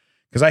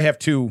 Because I have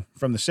 2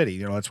 from the city.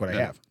 That's what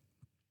I have.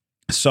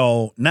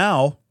 So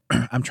now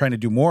I'm trying to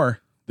do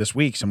more this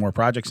week, some more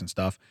projects and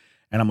stuff.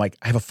 And I'm like,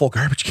 I have a full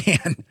garbage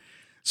can.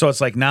 So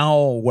it's like, now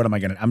what am I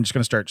going to, I'm just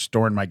going to start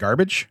storing my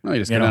garbage. No, you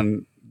just go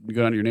down to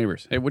your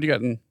neighbors. Hey, what do you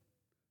got? You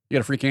got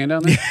a free can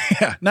down there?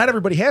 Yeah. Not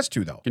everybody has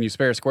to though. Can you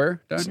spare a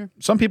square down here?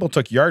 Some people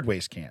took yard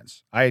waste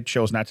cans. I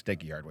chose not to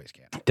take a yard waste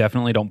can.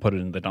 Definitely don't put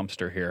it in the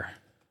dumpster here.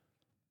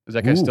 Is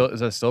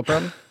that still a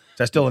problem? Is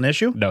that still an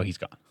issue? No, he's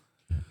gone.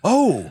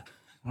 Oh,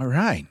 all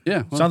right.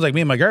 Yeah. Well, Sounds like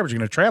me and my garbage are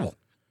going to travel.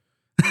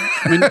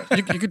 I mean,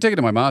 you could take it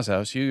to my mom's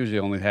house. She usually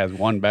only has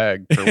 1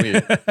 bag per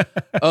week.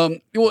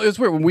 Well, it's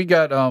weird. When we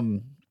got,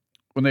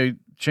 when they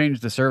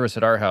changed the service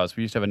at our house,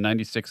 we used to have a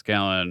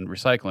 96-gallon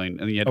recycling,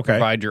 and you had to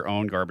provide your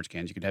own garbage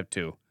cans. You could have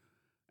 2.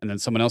 And then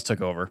someone else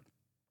took over,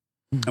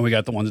 and we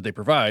got the ones that they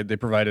provide. They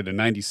provided a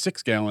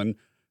 96-gallon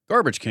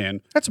garbage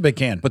can. That's a big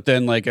can. But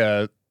then like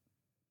a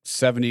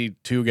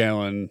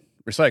 72-gallon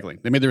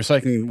recycling. They made the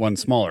recycling one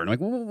smaller. And I'm like,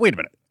 well, wait a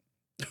minute.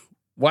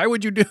 Why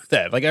would you do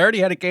that? Like I already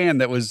had a can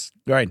that was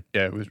right.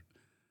 Yeah, it was.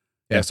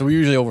 Yeah, so we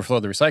usually overflow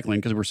the recycling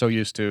because we were so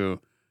used to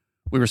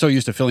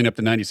filling up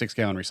the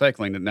 96-gallon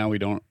recycling that now we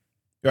don't.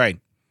 Right.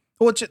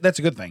 Well, that's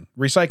a good thing.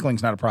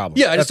 Recycling's not a problem.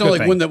 Yeah, I just That's a don't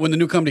good like thing. when the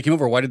new company came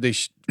over. Why did they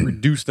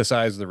reduce the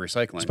size of the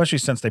recycling? Especially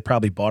since they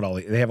probably bought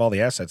they have all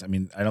the assets. I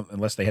mean, I don't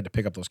unless they had to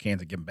pick up those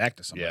cans and give them back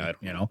to somebody.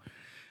 Yeah, you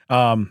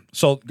know.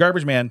 So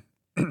garbage man,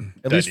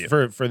 at least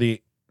for the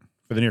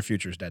near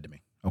future, is dead to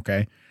me.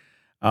 Okay.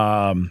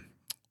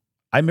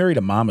 I married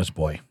a mama's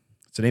boy.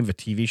 It's the name of a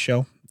TV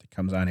show that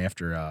comes on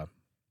after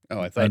Oh,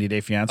 I thought 90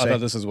 Day Fiance. I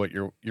thought this is what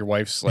your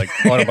wife's like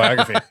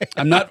autobiography.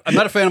 I'm not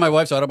a fan of my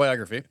wife's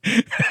autobiography.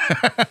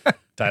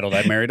 Titled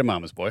 "I Married a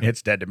Mama's Boy."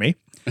 It's dead to me.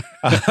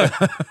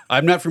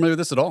 I'm not familiar with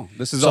this at all.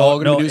 This is all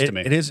going to be news to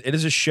me. It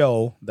is a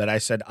show that I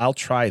said I'll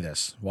try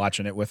this.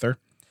 Watching it with her,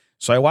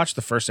 so I watched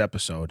the first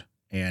episode,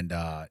 and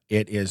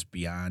it is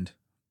beyond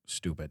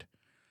stupid.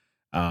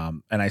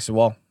 And I said,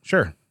 well,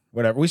 sure,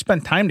 whatever. We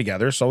spend time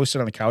together, so we sit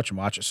on the couch and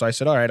watch it. So I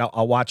said, all right,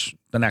 I'll watch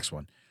the next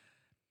one.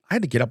 I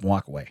had to get up and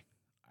walk away.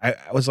 I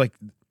was like,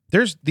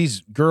 there's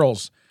these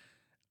girls,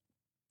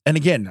 and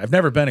again, I've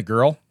never been a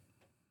girl.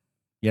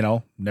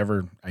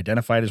 Never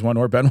identified as one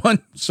or been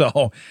one.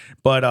 So,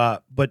 but I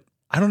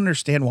don't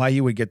understand why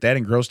you would get that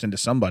engrossed into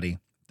somebody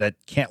that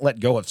can't let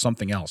go of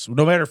something else.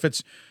 No matter if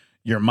it's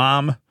your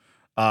mom,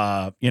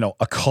 a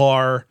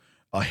car,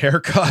 a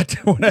haircut,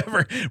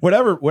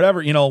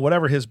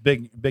 whatever his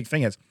big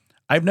thing is.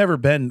 I've never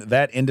been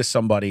that into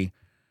somebody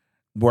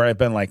where I've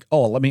been like,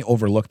 oh, let me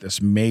overlook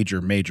this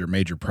major, major,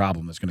 major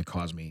problem that's going to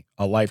cause me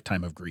a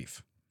lifetime of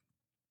grief.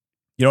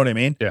 You know what I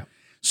mean? Yeah.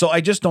 So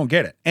I just don't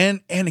get it.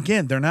 And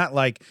again, they're not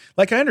like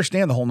I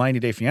understand the whole 90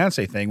 Day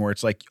Fiance thing where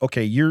it's like,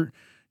 okay, you're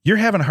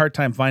having a hard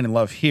time finding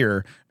love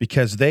here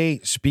because they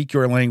speak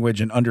your language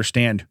and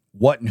understand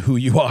what and who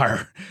you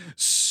are.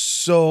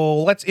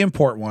 So let's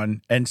import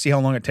one and see how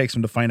long it takes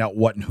them to find out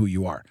what and who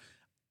you are.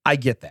 I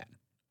get that.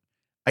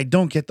 I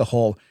don't get the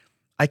whole,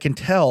 I can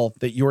tell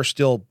that you're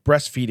still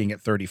breastfeeding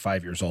at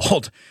 35 years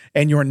old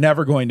and you're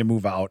never going to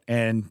move out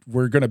and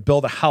we're going to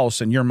build a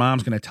house and your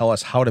mom's going to tell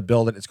us how to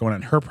build it. It's going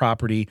on her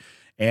property.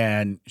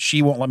 And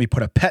she won't let me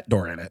put a pet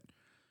door in it.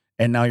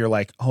 And now you're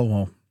like, oh,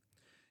 well,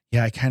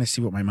 yeah, I kind of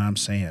see what my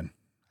mom's saying.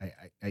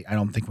 I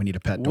don't think we need a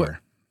pet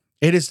door.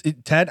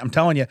 Ted, I'm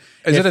telling you.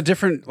 Is it a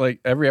different, like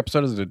every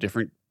episode is a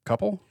different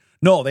couple?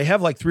 No, they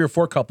have like 3 or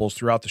 4 couples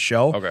throughout the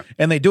show. Okay.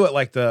 And they do it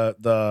like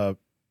the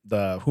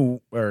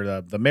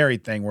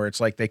married thing where it's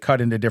like they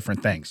cut into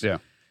different things. Yeah.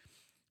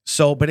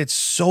 So, but it's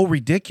so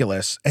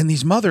ridiculous. And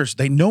these mothers,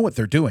 they know what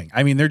they're doing.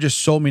 I mean, they're just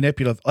so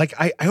manipulative. Like,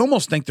 I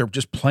almost think they're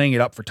just playing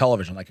it up for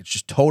television. Like, it's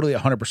just totally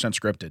 100%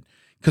 scripted.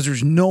 Because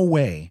there's no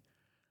way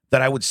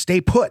that I would stay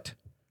put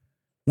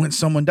when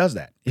someone does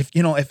that. If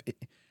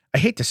I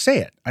hate to say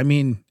it. I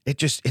mean,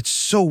 it's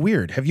so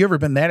weird. Have you ever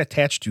been that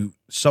attached to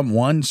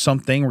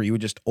something where you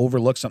would just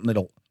overlook something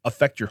that'll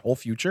affect your whole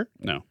future?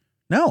 No,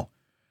 not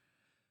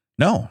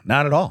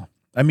at all.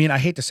 I mean, I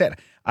hate to say it.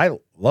 I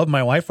loved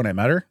my wife when I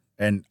met her.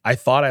 And I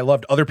thought I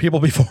loved other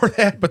people before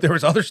that, but there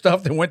was other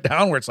stuff that went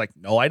down where it's like,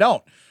 no, I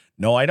don't.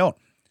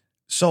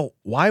 So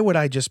why would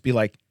I just be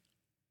like,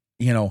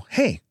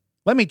 hey,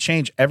 let me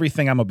change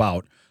everything I'm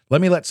about.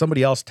 Let me let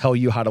somebody else tell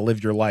you how to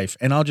live your life,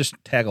 and I'll just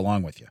tag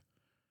along with you.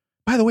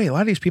 By the way, a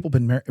lot of these people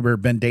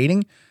been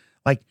dating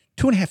like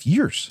 2.5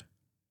 years.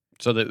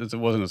 So that it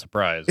wasn't a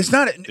surprise. It's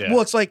not. Yeah.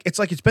 Well, it's like it's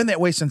been that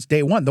way since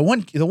day one. The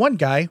one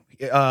guy,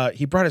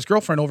 he brought his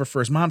girlfriend over for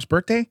his mom's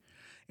birthday.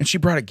 And she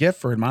brought a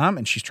gift for her mom,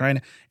 and she's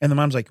and the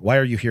mom's like, why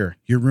are you here?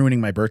 You're ruining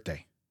my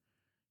birthday.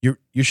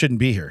 You shouldn't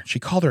be here. She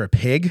called her a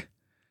pig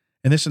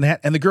and this and that.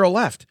 And the girl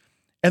left.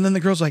 And then the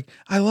girl's like,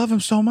 I love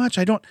him so much.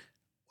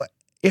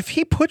 If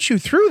he puts you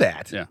through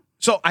that. Yeah.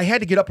 So I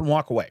had to get up and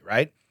walk away,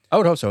 right? I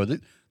would hope so.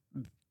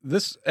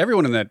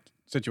 Everyone in that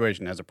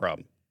situation has a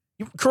problem.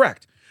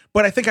 Correct.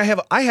 But I think I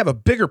have a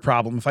bigger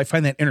problem if I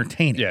find that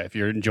entertaining. Yeah, if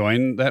you're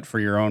enjoying that for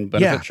your own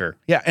benefit, sure.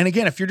 Yeah, and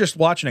again, if you're just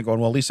watching it going,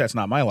 well, at least that's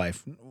not my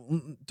life,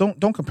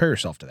 don't compare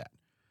yourself to that,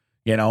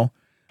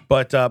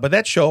 But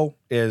that show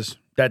is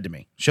dead to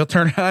me. She'll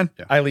turn it on,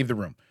 yeah. I leave the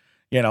room,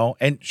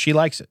 and she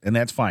likes it, and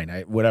that's fine.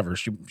 Whatever.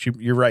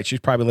 You're right. She's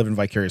probably living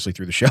vicariously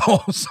through the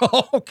show,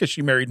 so because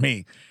she married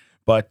me.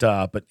 But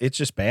it's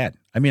just bad.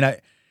 I mean,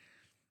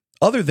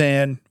 other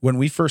than when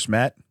we first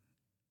met,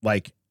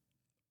 like.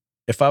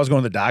 If I was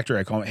going to the doctor,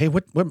 I call him, hey,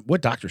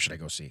 what doctor should I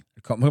go see?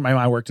 My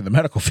mom worked in the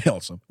medical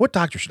field, so what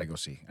doctor should I go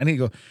see? I need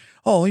to go,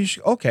 oh, you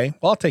should, okay,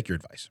 well, I'll take your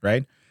advice,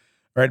 right?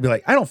 Or I'd be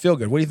like, I don't feel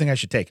good. What do you think I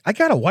should take? I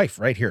got a wife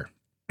right here.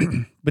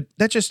 But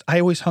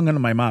I always hung on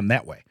to my mom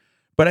that way.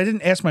 But I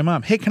didn't ask my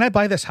mom, hey, can I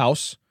buy this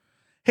house?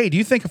 Hey, do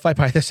you think if I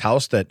buy this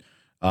house that,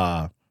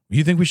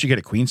 you think we should get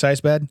a queen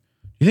size bed?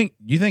 Do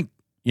you think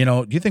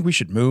we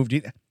should move?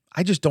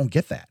 I just don't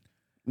get that.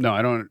 No,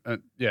 I don't. I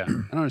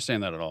don't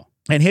understand that at all.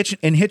 And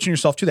hitching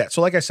yourself to that.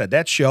 So like I said,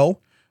 that show,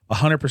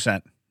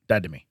 100%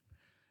 dead to me.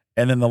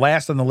 And then the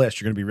last on the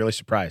list, you're going to be really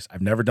surprised.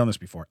 I've never done this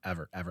before,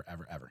 ever, ever,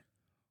 ever, ever.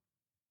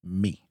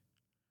 Me.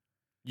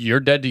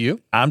 You're dead to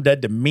you? I'm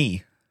dead to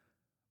me.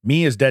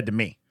 Me is dead to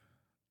me.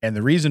 And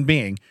the reason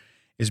being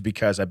is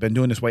because I've been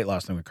doing this weight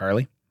loss thing with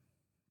Carly.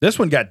 This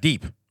one got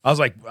deep. I was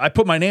like, I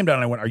put my name down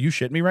and I went, are you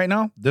shitting me right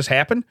now? This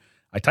happened?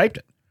 I typed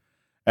it.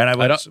 And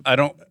I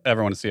don't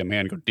ever want to see a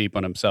man go deep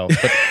on himself.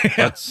 But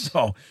yeah,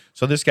 so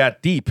this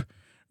got deep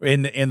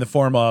in the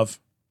form of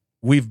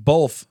we've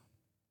both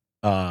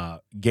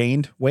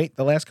gained weight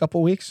the last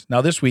couple of weeks. Now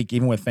this week,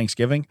 even with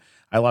Thanksgiving,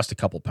 I lost a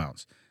couple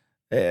pounds.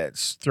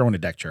 It's throwing a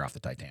deck chair off the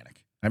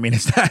Titanic. I mean,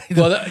 it's not.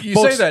 Well,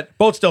 say that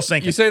boat's still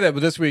sinking. You say that, but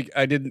this week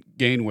I didn't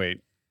gain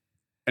weight,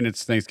 and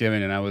it's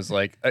Thanksgiving, and I was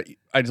like,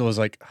 I was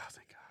like, oh,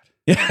 thank God.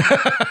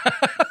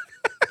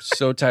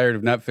 So tired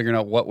of not figuring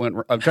out what went.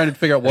 I'm trying to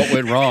figure out what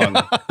went wrong.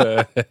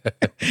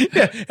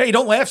 Yeah. Hey,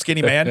 don't laugh,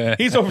 skinny man.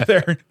 He's over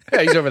there.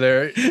 Yeah, he's over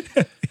there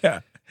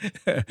Yeah.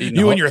 eating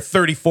You a and your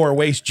 34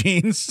 waist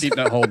jeans. eating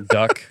a whole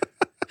duck.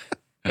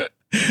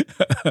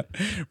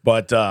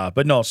 But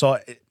no. So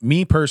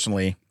me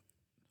personally,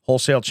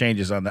 wholesale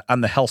changes on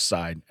the health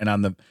side and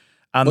on the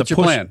What's your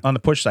push plan? on the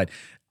push side.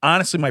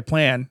 Honestly, my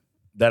plan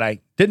that I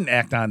didn't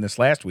act on this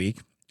last week.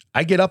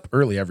 I get up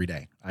early every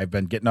day. I've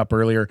been getting up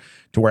earlier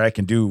to where I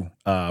can do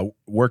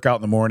workout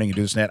in the morning and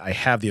do this and that. I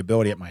have the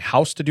ability at my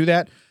house to do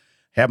that.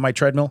 Have my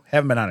treadmill.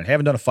 Haven't been on it.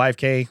 Haven't done a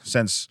 5K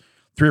since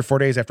 3 or 4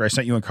 days after I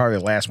sent you and Carly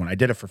the last one. I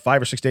did it for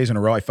 5 or 6 days in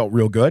a row. I felt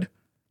real good,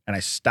 and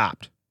I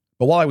stopped.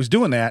 But while I was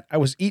doing that, I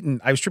was treating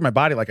my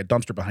body like a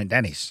dumpster behind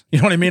Denny's. You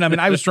know what I mean?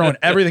 I was throwing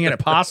everything in it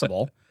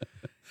possible,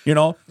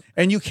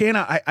 and you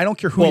cannot, I don't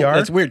care who you are.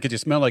 That's weird because you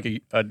smell like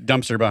a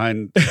dumpster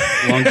behind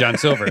Long John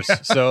Silver's.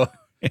 So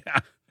Yeah.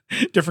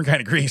 Different kind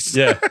of grease.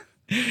 yeah,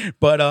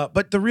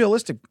 But the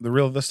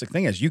realistic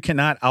thing is you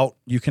cannot out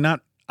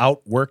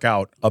work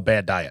out a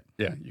bad diet.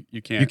 yeah,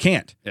 you can't. You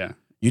can't. Yeah.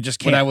 You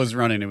just When can't. I was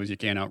running, it was you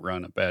can't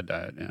outrun a bad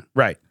diet. Yeah.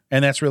 Right.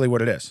 And that's really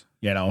what it is.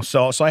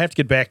 So I have to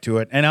get back to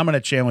it. And I'm going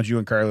to challenge you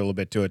and Carly a little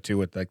bit to it too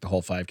with like the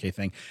whole 5K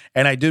thing.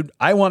 And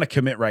I want to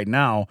commit right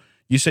now.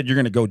 You said you're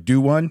going to go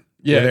do one.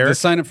 Yeah. with Eric? The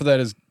sign up for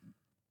that is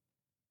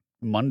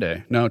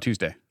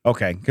Tuesday.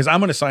 Okay. Because I'm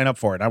going to sign up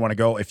for it. I want to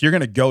go. If you're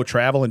going to go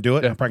travel and do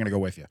it, Yeah. I'm probably going to go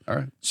with you. All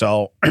right.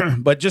 So,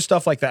 but just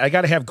stuff like that. I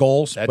got to have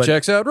goals. That but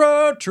checks out.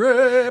 Road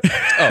trip.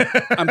 Oh,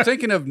 I'm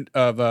thinking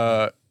of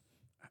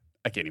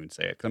I can't even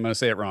say it because I'm going to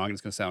say it wrong and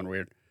it's going to sound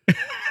weird.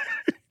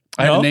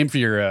 I have No? a name for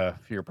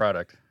your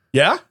product.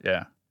 Yeah.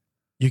 Yeah.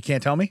 You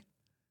can't tell me?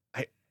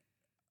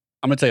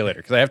 I'm going to tell you later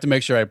because I have to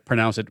make sure I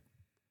pronounce it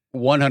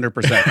 100%.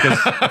 Because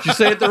if you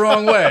say it the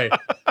wrong way,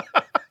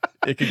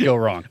 it could go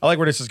wrong. I like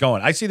where this is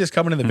going. I see this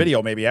coming in the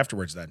video maybe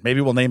afterwards then.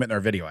 Maybe we'll name it in our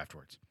video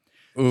afterwards.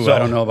 Ooh, So- I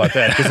don't know about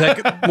that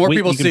because more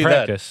people you can see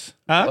that. practice.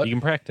 Huh? You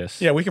can practice.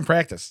 Yeah, we can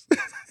practice.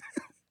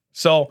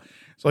 So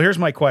here's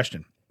my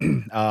question.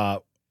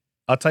 I'll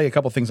tell you a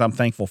couple things I'm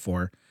thankful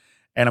for,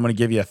 and I'm going to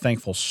give you a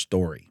thankful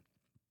story.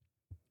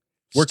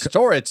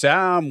 Story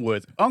time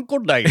with Uncle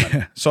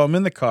Damon. So I'm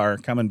in the car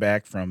coming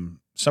back from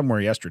somewhere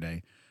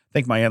yesterday. I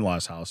think my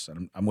in-laws' house,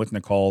 and I'm with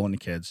Nicole and the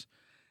kids.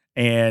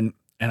 And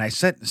I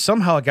said,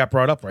 somehow it got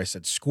brought up where I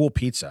said school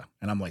pizza.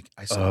 And I'm like,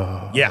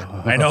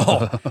 yeah,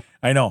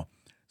 I know.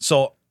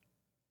 So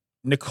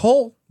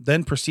Nicole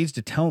then proceeds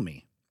to tell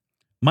me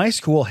my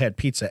school had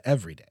pizza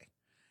every day.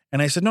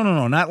 And I said,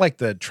 no, not like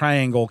the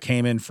triangle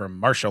came in from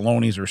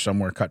Marshallone's or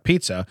somewhere cut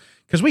pizza,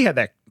 because we had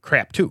that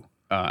crap too.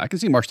 I can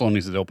see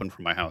Marshallone's is open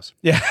from my house.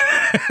 Yeah.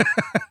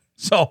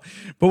 So,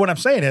 but what I'm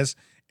saying is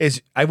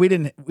we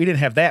didn't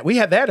have that. We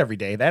had that every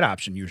day, that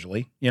option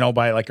usually,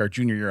 by like our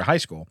junior year of high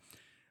school.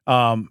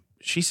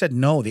 She said,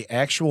 no, the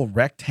actual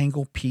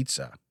rectangle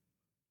pizza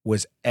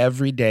was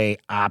everyday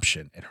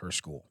option at her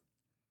school.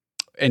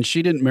 And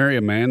she didn't marry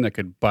a man that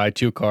could buy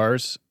 2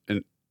 cars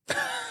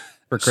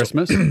for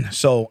Christmas?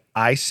 So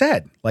I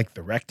said, like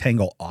the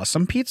rectangle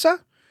awesome pizza?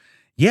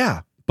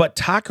 Yeah, but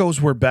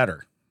tacos were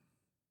better.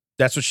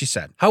 That's what she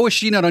said. How is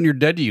she not on your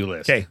dead to you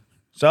list? Okay.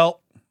 So,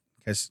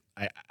 because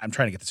I'm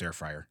trying to get this air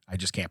fryer. I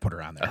just can't put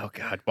her on there. Oh,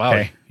 God. Wow.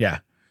 Okay. Yeah.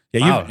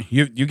 Yeah. Wow.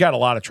 You got a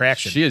lot of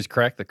traction. She has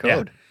cracked the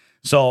code.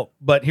 So,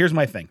 but here's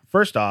my thing.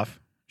 First off,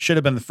 should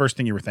have been the first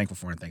thing you were thankful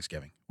for on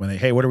Thanksgiving.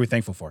 Hey, what are we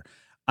thankful for?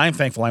 I'm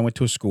thankful I went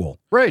to a school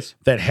Right.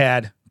 that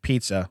had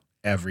pizza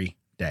every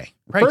day.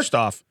 Right. First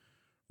off,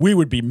 we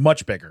would be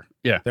much bigger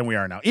than we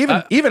are now.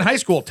 Even high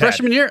school, Ted.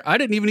 Freshman year, I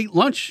didn't even eat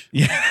lunch.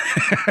 Yeah.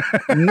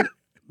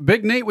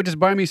 Big Nate would just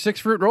buy me 6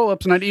 fruit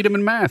roll-ups and I'd eat them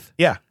in math.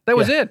 Yeah. That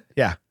was it.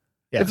 Yeah.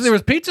 If there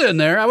was pizza in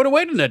there, I would have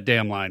waited in that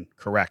damn line.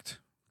 Correct.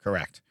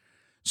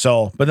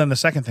 So, but then the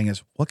second thing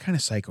is, what kind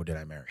of psycho did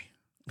I marry?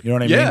 You know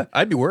what I mean? Yeah,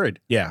 I'd be worried.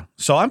 Yeah.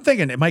 So I'm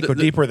thinking it might go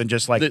deeper than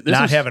just like there's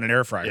not some- having an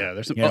air fryer. Yeah,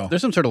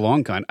 there's some sort of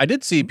long con. I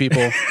did see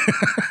people.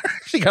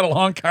 She got a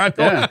long con.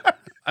 Yeah,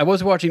 I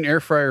was watching air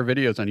fryer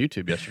videos on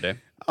YouTube yesterday,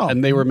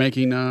 and they were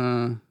making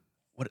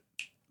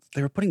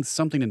they were putting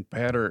something in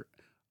batter.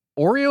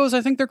 Oreos,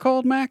 I think they're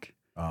called, Mac.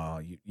 Oh,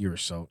 you were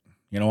so.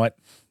 You know what?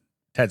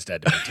 Ted's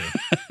dead to me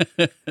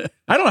too.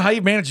 I don't know how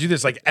you manage to do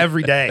this like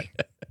every day.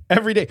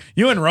 Every day.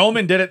 You and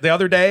Roman did it the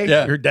other day.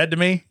 Yeah. You're dead to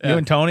me. Yeah. You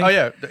and Tony. Oh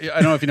yeah, I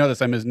don't know if you know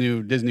this. I'm his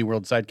new Disney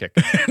World sidekick.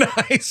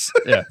 Nice.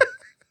 Yeah,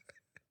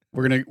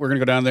 we're gonna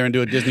go down there and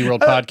do a Disney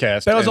World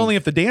podcast. That was and- only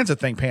if the Danza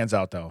thing pans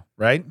out, though,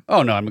 right?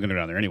 Oh no, I'm gonna go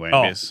down there anyway.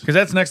 Oh, because- because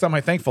that's next on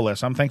my thankful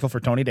list. I'm thankful for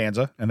Tony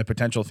Danza and the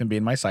potential of him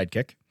being my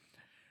sidekick.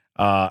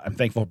 I'm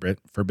thankful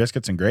for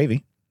biscuits and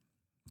gravy.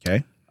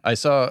 Okay. I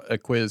saw a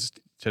quiz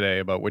today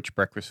about which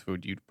breakfast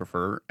food you'd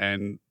prefer,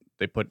 and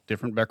they put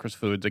different breakfast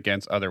foods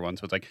against other ones.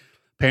 So it's like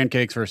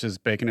pancakes versus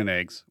bacon and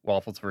eggs,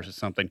 waffles versus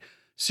something.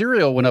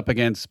 Cereal went up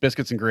against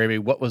biscuits and gravy.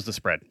 What was the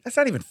spread? That's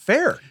not even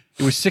fair.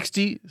 It was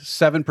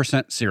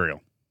 67%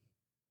 cereal.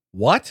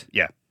 What?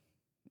 Yeah.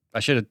 I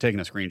should have taken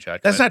a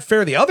screenshot. That's not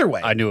fair the other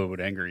way. I knew it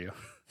would anger you.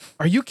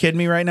 Are you kidding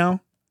me right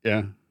now?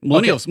 Yeah.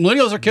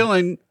 Millennials are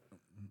killing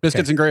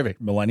Biscuits and gravy.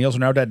 Millennials are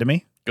now dead to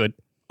me. Good.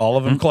 All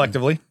of them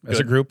collectively as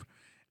a Good. group,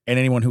 and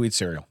anyone who eats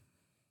cereal.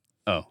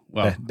 Oh,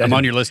 well, That- I'm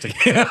on your listing.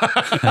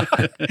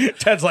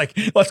 Ted's like,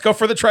 let's go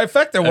for the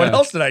trifecta. What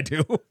else did I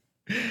do?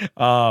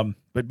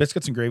 But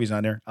biscuits and gravy's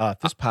on there.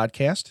 This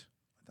podcast.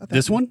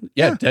 This one?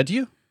 Yeah, dead to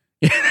you?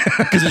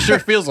 Because it sure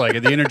feels like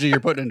it, the energy you're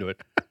putting into it.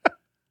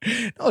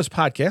 No, this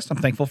podcast. I'm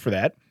thankful for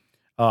that.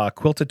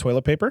 Quilted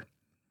toilet paper.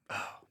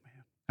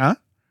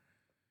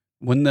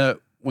 When the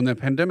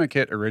pandemic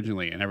hit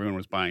originally and everyone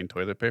was buying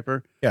toilet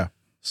paper, Yeah.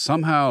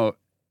 somehow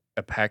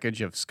a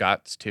package of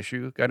Scott's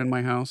tissue got in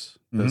my house.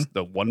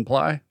 The one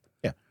ply.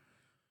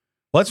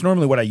 Well, that's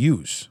normally what I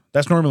use.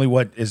 That's normally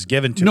what is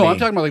given to me. No, I'm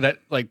talking about like that,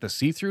 like the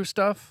see-through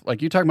stuff.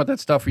 Like you talking about that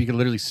stuff where you can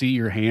literally see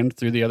your hand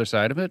through the other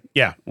side of it.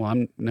 Yeah. Well,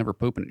 I'm never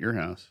pooping at your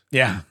house.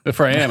 Yeah.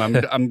 If I am,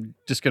 I'm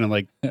just gonna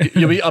like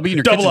I'll be in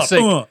your Double kitchen up.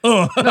 sink.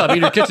 No, I'll be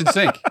in your kitchen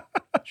sink.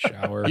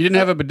 Shower. You didn't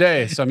have a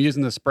bidet, so I'm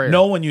using the sprayer.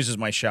 No one uses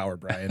my shower,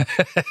 Brian.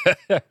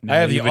 I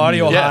have the even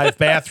Audio you. Hive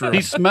bathroom.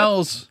 He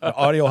smells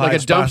Audio like a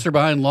Hive sponsor. dumpster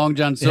behind Long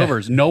John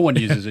Silver's. No one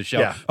uses his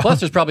shower. Yeah. Plus,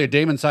 there's probably a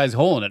Damon-sized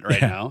hole in it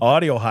right now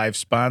Audio Hive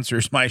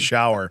sponsors my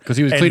shower because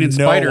he was and cleaning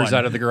no spiders one-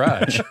 out of the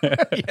garage.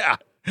 Yeah.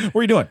 What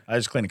are you doing? I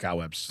was cleaning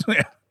cobwebs.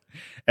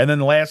 And then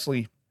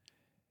lastly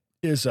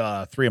is 3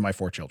 of my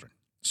 4 children.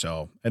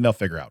 So, and they'll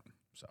figure out.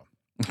 So,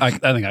 I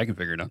think I can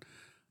figure it out.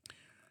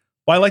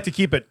 well, I like to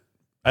keep it.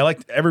 I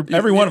like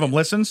every one of them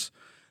listens.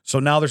 So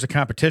now there's a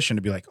competition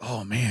to be like,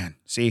 oh man,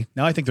 see,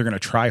 now I think they're going to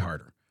try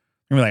harder.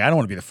 I'm like, I don't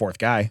want to be the 4th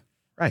guy.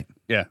 Right.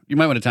 Yeah, you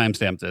might want to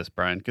timestamp this,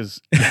 Brian,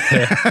 because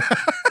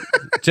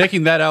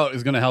taking that out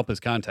is going to help his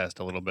contest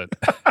a little bit.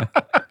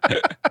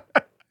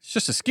 It's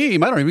just a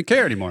scheme. I don't even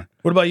care anymore.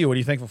 What about you? What are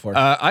you thankful for?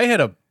 I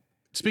had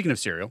speaking of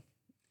cereal.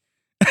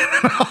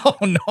 Oh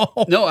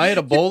no. No, I had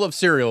a bowl of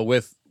cereal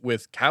with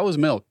cow's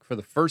milk for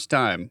the first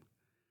time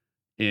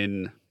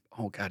in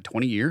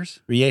 20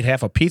 years. We ate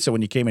half a pizza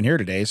when you came in here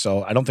today,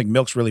 so I don't think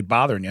milk's really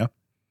bothering you.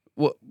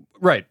 Well,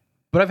 right.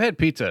 But I've had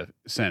pizza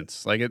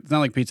since. Like, it's not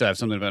like pizza I've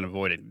something I've been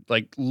avoiding.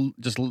 Like,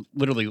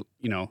 literally,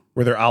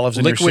 Were there olives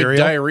in your liquid cereal?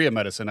 diarrhea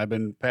medicine. I've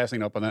been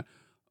passing up on that.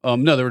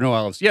 No, there were no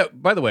olives. Yeah,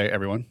 by the way,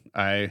 everyone,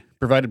 I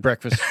provided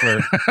breakfast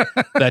for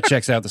That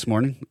Checks Out this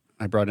morning.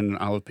 I brought in an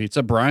olive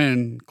pizza.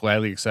 Brian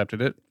gladly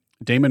accepted it.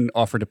 Damon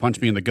offered to punch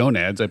me in the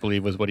gonads, I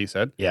believe was what he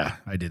said. Yeah,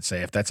 I did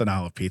say if that's an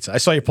olive pizza. I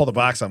saw you pull the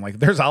box. I'm like,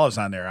 there's olives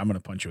on there. I'm going to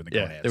punch you in the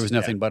Yeah, gonads. there was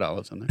nothing but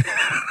olives on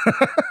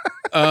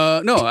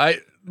there. No, I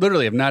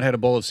literally have not had a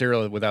bowl of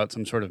cereal without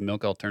some sort of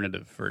milk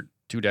alternative for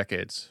 2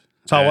 decades.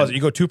 So how was it?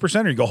 And You go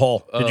 2% or you go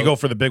whole? Did you go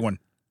for the big one?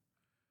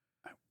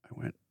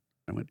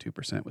 I went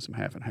 2% with some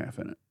half and half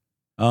in it.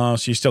 Oh,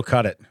 so you still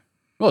cut it?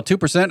 Well,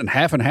 2% and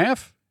half and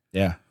half?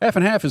 Yeah. Half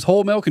and half is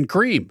whole milk and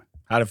cream.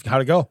 How'd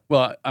it go?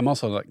 Well, I'm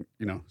also like,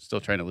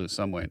 still trying to lose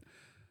some weight.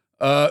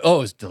 It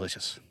was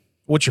delicious.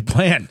 What's your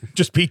plan?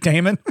 Just beat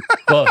Damon?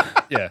 Well,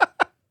 yeah.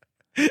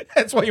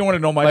 That's why you want to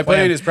know my My plan.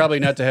 plan is probably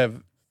not to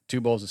have 2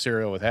 bowls of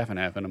cereal with half and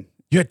half in them.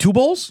 You had 2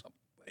 bowls?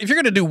 If you're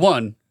going to do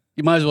one,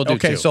 you might as well do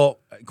 2. Okay, so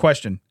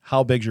question.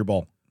 How big's your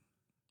bowl?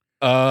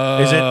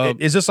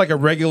 Is this like a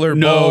regular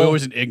no, bowl? it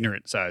was an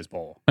ignorant size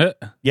bowl.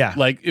 Yeah.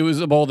 Like it was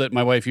a bowl that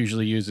my wife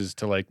usually uses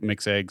to like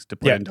mix eggs to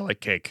put Yeah. into like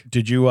cake.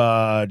 Did you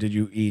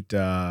eat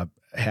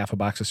half a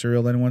box of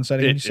cereal in one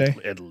setting, did you say?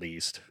 At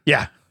least.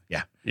 Yeah.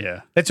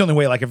 Yeah. That's the only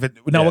way. Like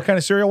Yeah. what kind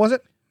of cereal was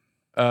it?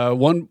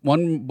 One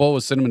bowl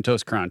was Cinnamon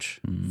Toast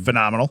Crunch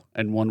Phenomenal.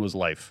 and one was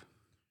Life.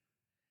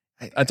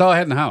 That's all I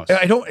had in the house.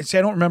 I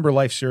don't remember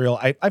Life cereal.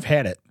 I've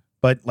had it,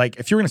 but like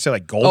if you were gonna say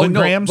like Golden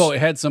Grams, Well, it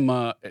had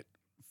some.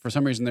 For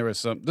some reason, there was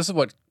some. This is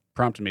what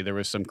prompted me. There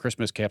was some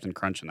Christmas Captain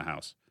Crunch in the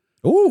house,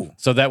 ooh,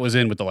 so that was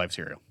in with the Life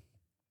cereal.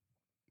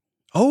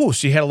 oh,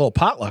 so you had a little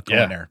potluck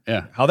going there.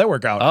 Yeah. How'd that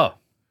work out? Oh,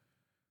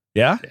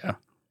 Yeah, yeah.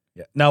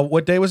 yeah. Now,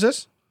 what day was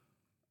this?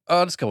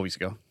 Just a couple weeks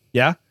ago.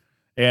 Yeah,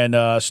 and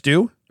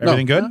stew,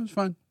 everything No, good? No, it's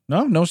fine.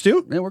 No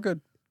stew. Yeah, we're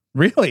good.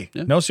 Really?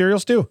 Yeah. No cereal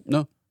stew.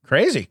 No,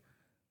 Crazy.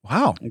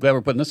 Wow. I'm glad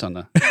we're putting this on the,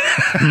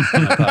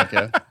 on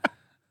the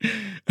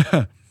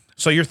podcast.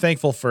 So you're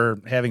thankful for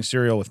having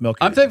cereal with milk?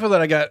 I'm thankful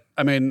that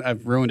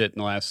I've ruined it in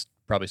the last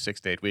probably 6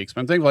 to 8 weeks,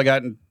 but I'm thankful I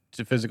got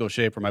into physical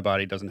shape where my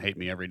body doesn't hate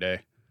me every day.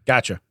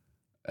 Gotcha.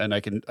 And I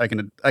can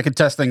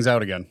test things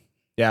out again.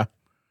 Yeah.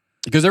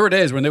 Because there were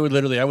days when I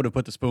would have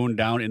put the spoon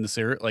down in the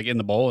cereal, like in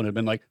the bowl, and it'd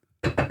been like,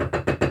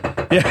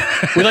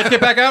 Yeah. we'd like to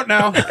get back out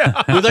now.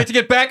 We'd like to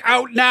get back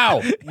out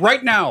now,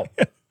 right now.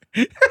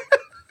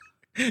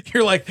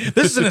 You're like,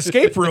 this is an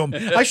escape room.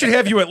 I should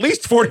have you at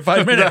least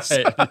 45 minutes.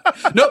 Right.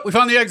 Nope, we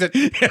found the exit.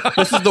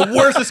 This is the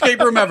worst escape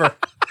room ever.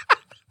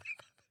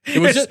 It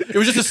was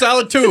just a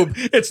solid tube.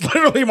 It's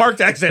literally marked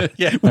exit.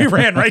 Yeah. We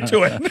ran right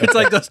to it. It's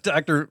like those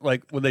doctor,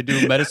 like when they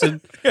do medicine,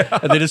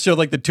 and they just showed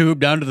like the tube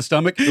down to the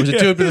stomach. It was a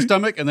tube to the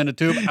stomach, and then a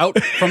tube out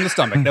from the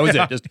stomach. That was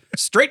it, just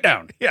straight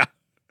down. Yeah.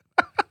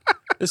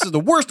 This is the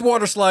worst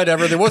water slide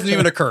ever. There wasn't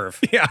even a curve.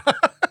 Yeah.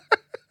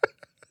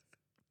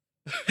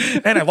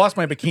 And I've lost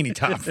my bikini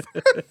top.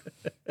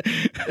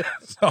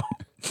 So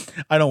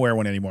I don't wear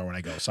one anymore when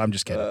I go. So I'm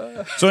just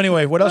kidding. So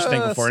anyway, what else are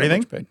you thankful for? So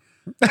Anything?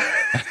 much pain.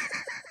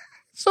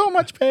 So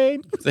much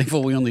pain.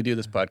 Thankful we only do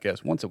this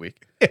podcast once a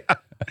week.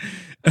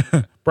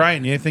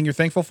 Brian, anything you're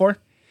thankful for?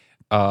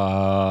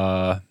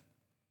 Uh, I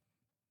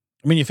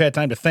mean, you've had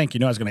time to think. You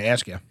know I was going to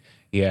ask you.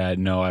 yeah,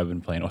 no, I've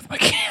been playing with my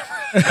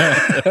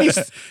camera.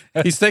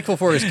 He's thankful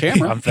for his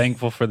camera. I'm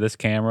thankful for this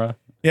camera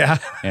Yeah.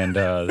 and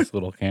this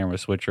little camera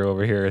switcher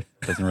over here. It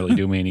doesn't really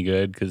do me any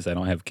good because I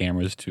don't have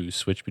cameras to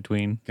switch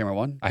between. Camera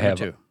one. I Camera have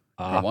two.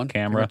 a Camera one.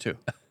 camera. Camera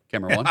two.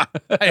 Camera one.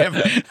 I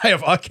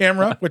have a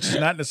camera, which does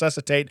not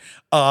necessitate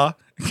a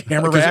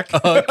camera rack.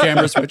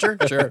 Camera switcher.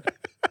 Sure.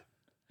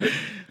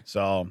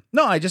 So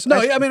no, I just No,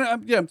 I mean,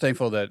 I'm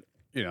thankful that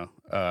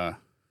I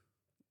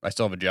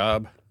still have a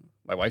job.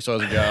 My wife still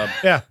has a job.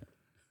 yeah.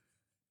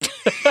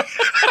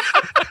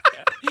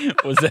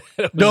 Was that?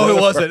 No,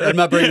 it wasn't. I'm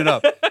not bringing it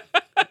up.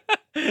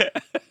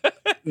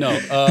 No.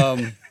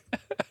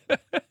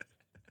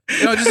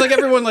 Just like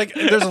everyone, like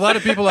there's a lot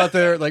of people out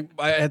there. Like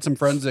I had some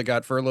friends that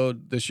got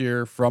furloughed this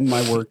year from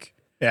my work,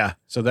 Yeah.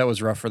 so that was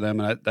rough for them,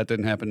 and that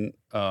didn't happen.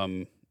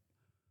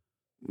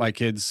 My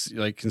kids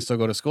like can still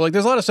go to school. Like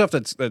there's a lot of stuff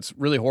that's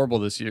really horrible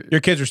this year.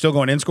 Your kids are still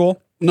going in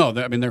school? No,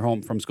 I mean they're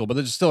home from school, but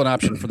there's still an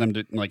option for them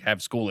to like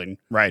have schooling.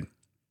 Right.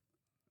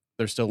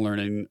 They're still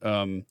learning.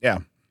 Yeah.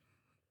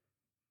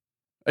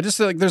 I just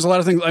feel like there's a lot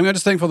of things. I mean, I'm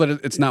just thankful that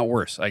it's not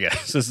worse. I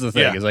guess this is the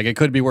thing. Yeah. Is like it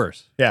could be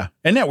worse. Yeah.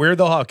 Isn't that weird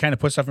though how it kind of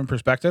puts stuff in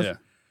perspective? Yeah.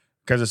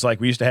 Because it's like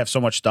we used to have so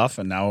much stuff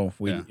and now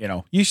we,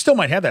 Yeah. You still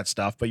might have that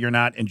stuff, but you're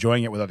not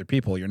enjoying it with other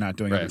people. You're not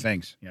doing other Right.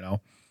 things,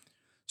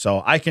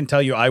 So I can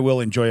tell you I will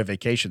enjoy a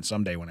vacation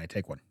someday when I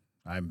take one.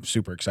 I'm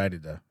super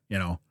excited to,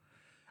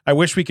 I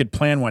wish we could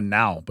plan one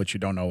now, but you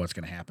don't know what's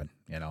going to happen,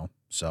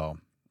 So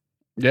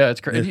Yeah,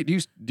 it's crazy.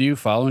 Do you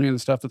follow any of the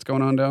stuff that's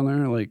going on down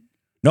there? Like,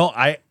 no,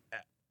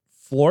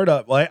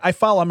 Florida, well, I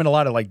follow, I'm in a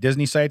lot of like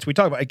Disney sites. We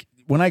talk about, like,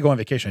 when I go on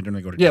vacation, I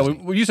generally go to Disney.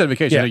 when you said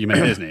vacation, I know you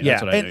meant Disney. Yeah,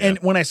 That's what I knew, and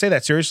when I say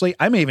that seriously,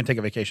 I may even take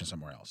a vacation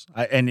somewhere else,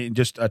 and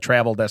just a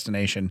travel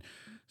destination,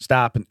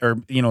 stop or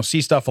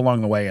see stuff along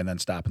the way, and then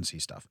stop and see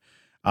stuff.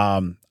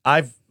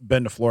 I've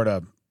been to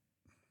Florida,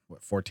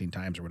 14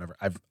 times or whatever.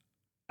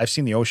 I've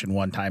seen the ocean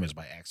one time is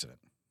by accident.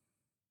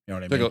 You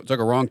know what I mean? Took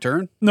a wrong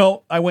turn.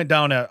 No, I went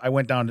down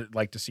to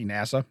like to see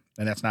NASA,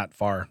 and that's not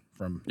far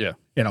from. Yeah.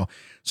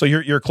 So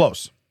you're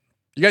close.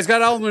 You guys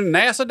got all the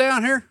NASA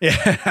down here?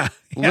 Yeah.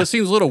 Well, this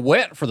seems a little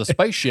wet for the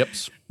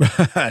spaceships.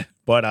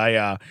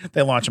 But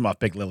they launch them off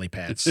big lily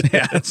pads.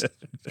 Yeah, it's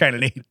kind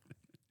of neat.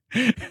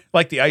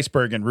 Like the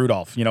iceberg in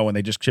Rudolph, when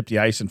they just chip the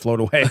ice and float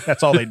away.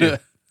 That's all they do.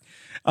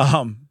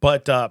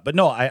 But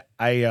no,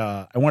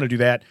 I want to do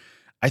that.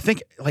 I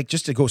think like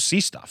just to go see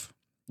stuff,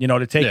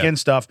 to take in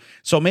stuff.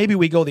 So maybe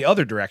we go the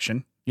other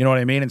direction, you know what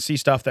I mean, and see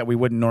stuff that we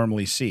wouldn't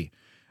normally see.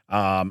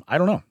 I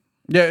don't know.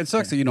 Yeah, it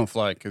sucks that you don't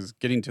fly because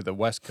getting to the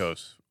West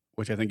Coast,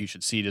 which I think you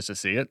should see just to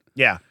see it.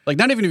 Yeah. Like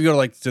not even if you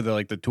go to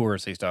the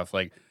touristy stuff,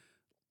 like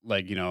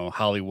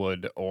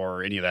Hollywood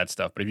or any of that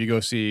stuff. But if you go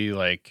see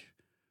like,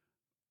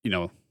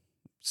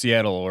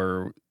 Seattle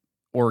or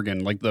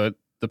Oregon, like the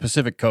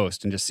Pacific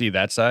Coast, and just see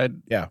that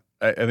side. Yeah.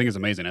 I think it's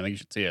amazing. I think you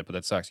should see it, but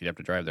that sucks. You'd have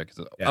to drive there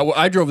because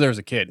I drove there as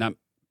a kid. I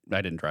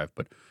didn't drive,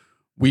 but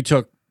we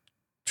took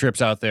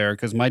trips out there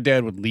because my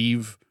dad would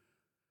leave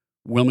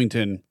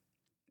Wilmington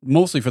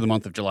mostly for the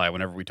month of July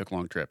whenever we took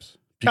long trips.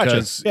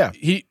 Because Gotcha.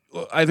 Yeah.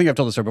 I think I've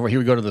told this story before. He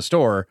would go to the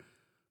store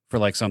for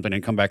like something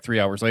and come back 3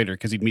 hours later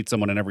because he'd meet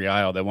someone in every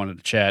aisle that wanted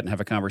to chat and have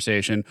a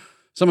conversation.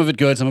 Some of it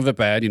good, some of it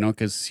bad,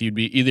 because he'd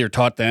be either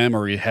taught them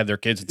or he had their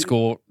kids in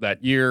school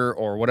that year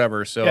or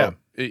whatever. So,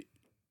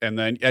 and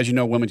then as you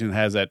know, Wilmington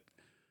has that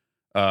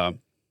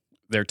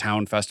their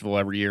town festival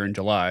every year in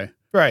July.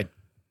 Right.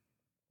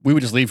 We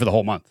would just leave for the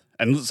whole month,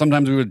 and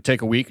sometimes we would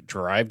take a week,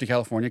 drive to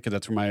California because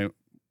that's where my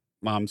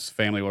mom's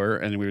family were,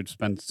 and we would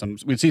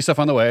we'd see stuff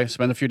on the way,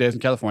 spend a few days in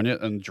California,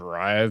 and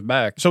drive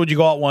back. So would you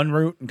go out one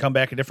route and come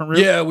back a different route?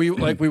 Yeah, we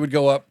would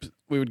go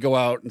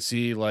out and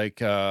see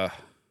like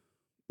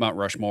Mount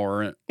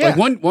Rushmore. Yeah.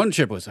 Like one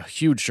trip was a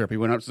huge trip. We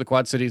went out to the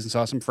Quad Cities and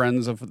saw some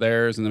friends of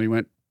theirs, and then we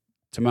went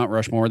to Mount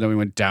Rushmore. Then we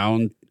went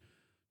down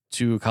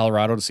to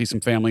Colorado to see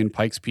some family in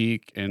Pikes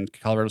Peak and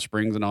Colorado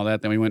Springs and all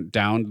that. Then we went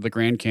down to the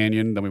Grand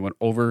Canyon. Then we went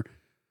over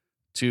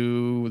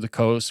to the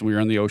coast. We were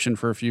on the ocean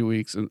for a few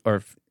weeks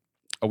or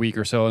a week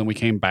or so, and we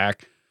came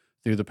back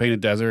through the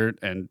Painted Desert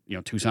and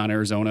Tucson,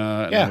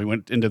 Arizona, and then we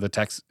went into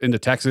Texas, and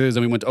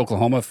we went to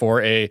Oklahoma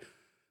for a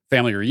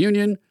family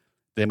reunion.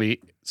 Then we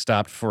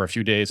stopped for a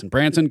few days in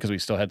Branson because we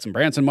still had some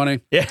Branson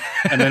money. Yeah.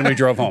 And then we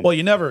drove home. Well,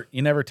 you never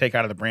take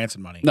out of the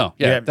Branson money. No,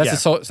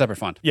 that's a separate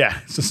fund. Yeah,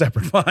 it's a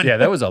separate fund. Yeah,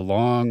 that was a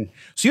long.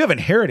 So you have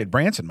inherited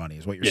Branson money,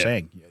 is what you're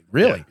saying?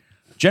 Really?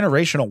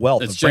 Generational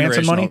wealth It's of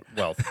Branson money.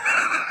 Wealth.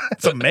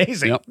 It's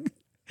amazing. Yep.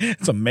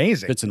 It's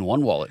amazing. Fits in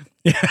one wallet.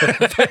 And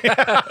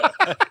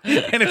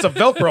it's a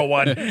Velcro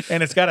one,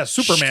 and it's got a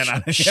Superman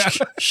on it. Yeah.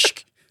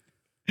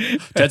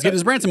 Ted's getting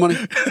his Branson money.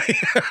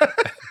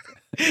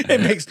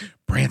 It makes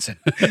Branson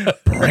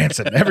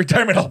every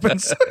time it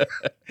opens.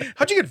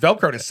 How'd you get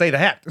Velcro to say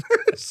that?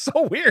 It's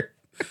so weird.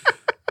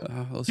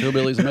 Those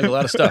hillbillies make a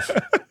lot of stuff.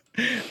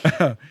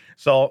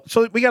 So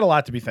we got a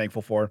lot to be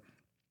thankful for.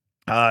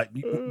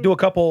 Do a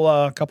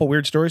couple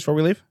weird stories before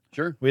we leave.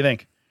 Sure. What do you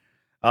think?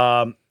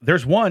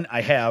 There's one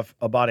I have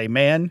about a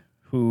man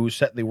who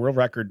set the world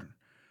record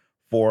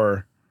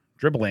for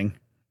dribbling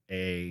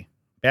a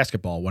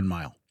basketball 1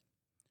 mile.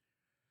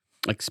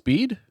 Like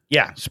speed?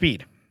 Yeah,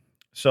 speed.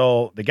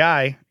 So the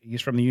guy,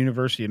 he's from the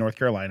University of North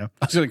Carolina.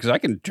 Because I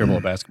can dribble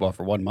a basketball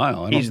for 1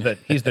 mile. He's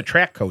the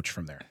track coach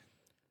from there.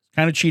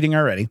 Kind of cheating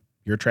already.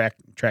 You're a track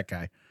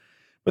guy,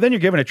 but then you're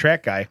giving a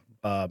track guy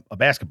a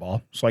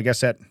basketball. So I guess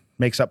that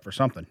makes up for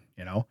something,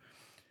 you know.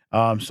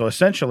 So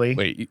essentially,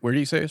 Wait, where do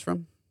you say he's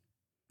from?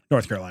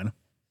 North Carolina.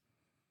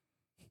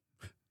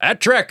 At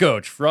track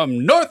coach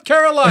from North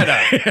Carolina.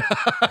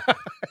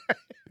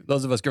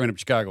 Those of us growing up in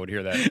Chicago would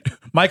hear that.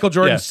 Michael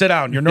Jordan, Yeah. sit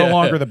down. You're no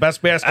longer the best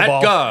At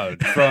basketball.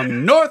 God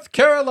from North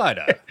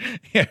Carolina.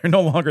 Yeah, you're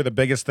no longer the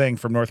biggest thing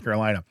from North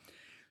Carolina.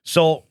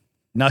 So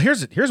now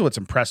here's what's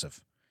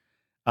impressive.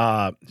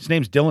 His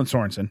name's Dylan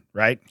Sorensen,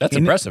 right? That's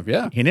impressive,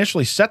 yeah. He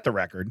initially set the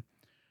record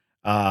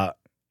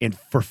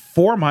for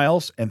 4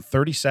 miles and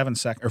 37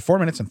 seconds, or 4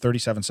 minutes and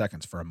 37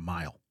 seconds for a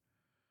mile.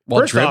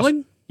 While First off,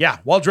 dribbling? Yeah,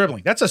 while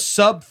dribbling. That's a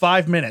sub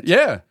 5 minute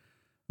Yeah,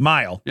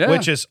 mile, Yeah.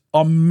 which is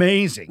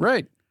amazing.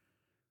 right.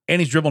 And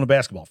he's dribbling a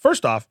basketball.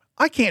 First off,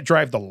 I can't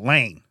drive the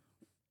lane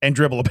and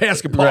dribble a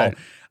basketball. Right.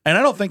 And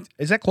I don't think,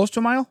 is that close to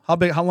a mile? How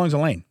long is a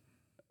lane?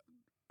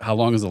 How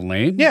long is the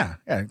lane? Yeah,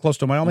 close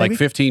to a mile maybe. Like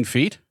 15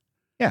 feet?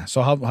 Yeah,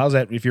 so how's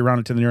that if you round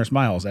it to the nearest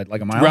mile? Is that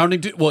like a mile?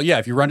 Rounding to, well, yeah,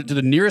 if you round it to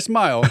the nearest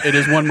mile, it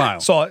is 1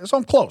 mile. So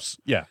I'm close.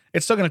 Yeah.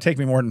 It's still going to take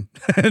me more than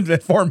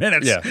 4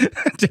 minutes Yeah.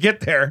 to get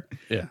there.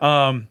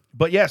 Yeah.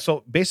 But yeah,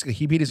 so basically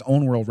he beat his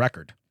own world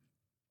record.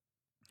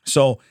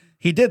 So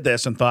he did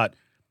this and thought,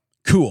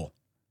 cool.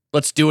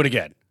 Let's do it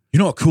again. You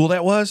know how cool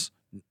that was?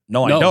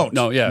 No, I No, don't.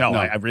 no, yeah, No, no.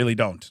 I really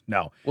don't.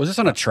 No. Was this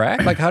on a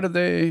track? Like, how did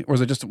they, or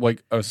was it just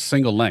like a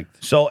single length?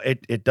 So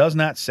it does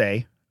not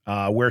say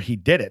where he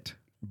did it,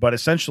 but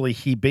essentially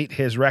he beat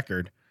his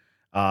record.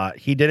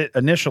 He did it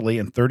initially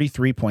in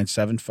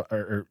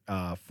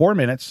 33.7 4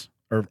 minutes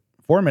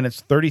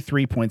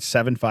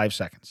 33.75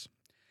 seconds.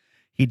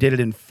 He did it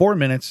in 4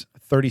 minutes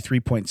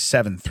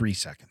 33.73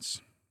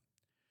 seconds.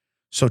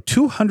 So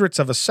 2/100ths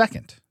of a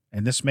second,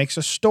 and this makes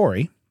a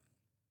story.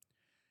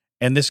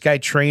 And this guy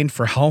trained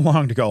for how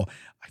long to go?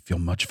 I feel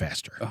much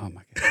faster. Oh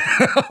my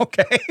God.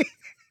 Okay,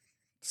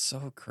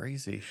 So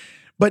crazy.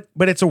 but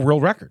it's a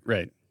world record.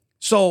 Right.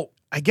 So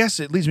I guess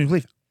it leads me to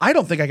believe I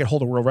don't think I could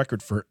hold a world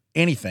record for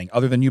anything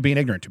other than you being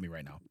ignorant to me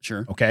right now.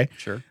 Sure. Okay.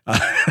 Sure.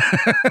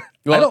 I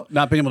Well,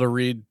 not being able to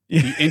read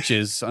the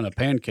inches on a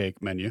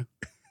pancake menu.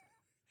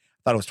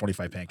 thought it was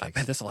 25 I pancakes.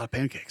 bet that's a lot of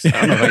pancakes. I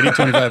don't know if I can eat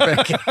 25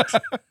 pancakes.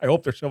 I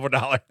hope they're silver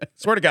dollar.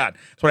 Swear to God.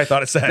 That's what I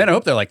thought it said. Man, I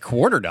hope they're like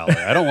 $quarter.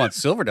 I don't want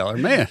silver dollar.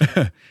 Man.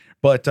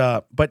 But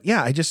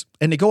yeah,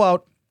 and to go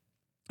out,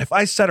 if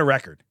I set a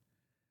record,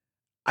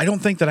 I don't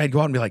think that I'd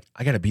go out and be like,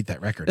 I got to beat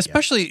that record. again.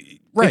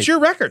 Especially, right. It's your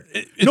record.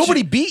 It's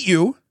Nobody beat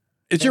you.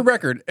 It's your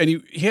record.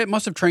 And he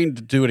must have trained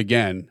to do it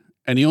again.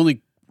 And he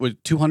only was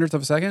 2/100th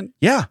of a second.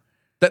 Yeah.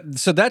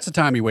 So that's the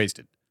time he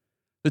wasted.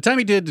 The time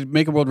he did to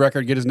make a world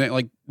record, get his name,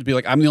 like to be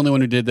like, I'm the only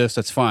one who did this.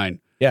 That's fine.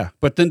 Yeah.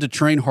 But then to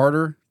train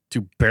harder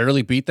to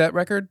barely beat that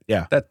record,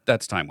 Yeah.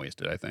 that's time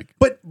wasted, I think.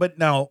 But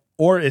now,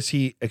 or is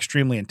he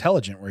extremely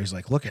intelligent where he's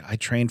like, look, I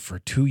trained for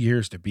 2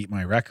 years to beat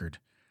my record.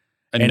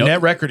 And no-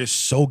 that record is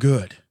so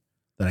good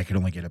that I could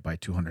only get it by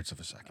 2/100ths of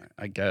a second.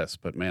 I guess,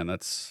 but man,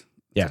 that's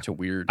Yeah. such a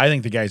weird. I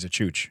think the guy's a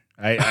chooch.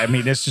 I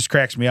mean, this just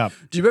cracks me up.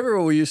 Do you remember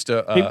when we used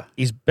to?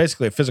 He's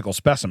basically a physical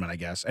specimen, I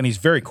guess, and he's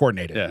very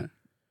coordinated. Yeah.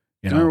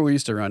 You Do you know? remember we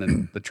used to run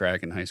in the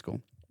track in high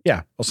school?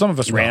 Yeah. Well, some of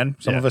us Well, ran.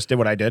 Some yeah. of us did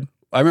what I did.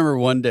 I remember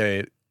one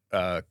day,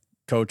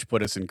 coach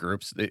put us in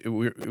groups. It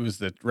was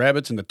the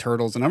rabbits and the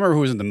turtles, and I remember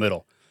who was in the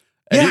middle.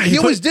 And Yeah, he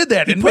always put- did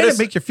that. he And put made it us-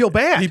 make you feel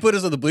bad. He put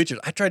us on the bleachers.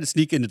 I tried to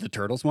sneak into the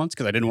turtles once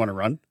because I didn't want to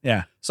run.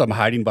 Yeah. So I'm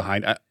hiding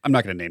behind. I'm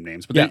not going to name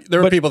names, but Yeah,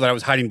 there were but- people that I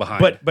was hiding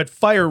behind. But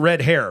fire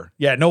red hair.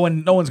 Yeah, no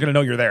one's gonna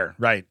know you're there.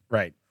 Right.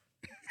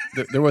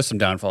 There was some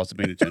downfalls to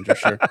being a ginger,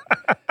 sure.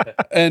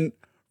 And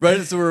right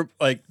as we're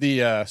like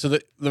the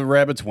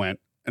rabbits went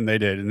and they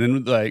did, and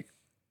then like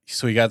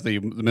so he got the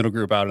middle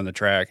group out on the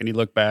track and he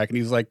looked back and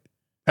he's like,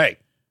 "Hey,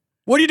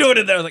 what are you doing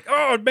in there?" I was like,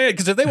 "Oh man,"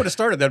 because if they would have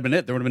started, that'd have been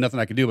it. There would have been nothing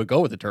I could do but go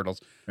with the turtles.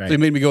 Right. So he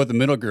made me go with the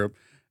middle group,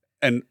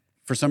 and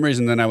for some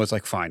reason, then I was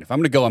like, "Fine, if I'm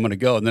going to go, I'm going to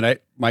go." And then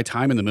my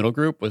time in the middle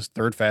group was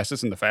third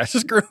fastest in the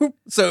fastest group.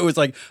 So it was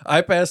like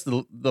I passed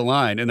the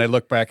line, and I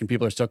look back, and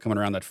people are still coming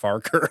around that far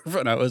curve,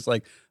 and I was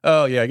like,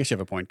 "Oh yeah, I guess you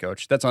have a point,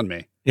 coach. That's on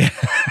me. Yeah.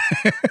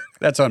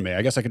 That's on me.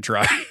 I guess I could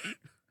try."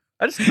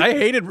 I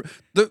hated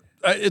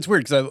it's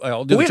weird because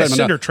I'll do We the had a time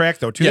cinder track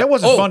though too. Yeah. That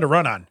wasn't Oh. fun to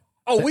run on.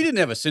 Oh, we didn't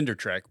have a cinder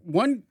track.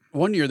 One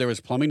year there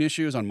was plumbing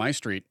issues on my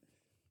street,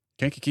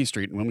 Kankakee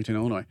Street in Wilmington,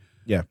 Illinois.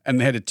 Yeah.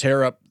 And they had to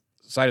tear up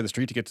side of the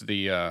street to get to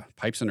the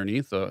pipes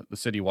underneath the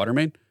city water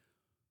main.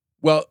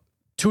 Well,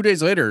 2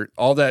 days later,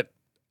 all that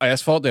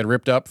asphalt they had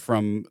ripped up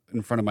from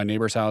in front of my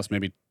neighbor's house,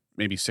 maybe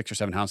 6 or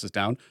 7 houses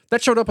down,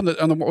 that showed up on the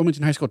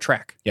Wilmington High School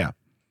track. Yeah.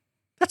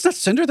 That's not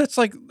cinder. That's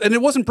like, and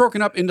it wasn't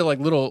broken up into like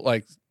little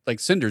like like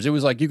cinders. It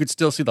was like you could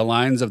still see the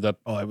lines of the.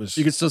 Oh, it was.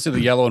 You could still see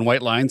the yellow and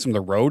white lines from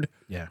the road.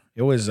 Yeah,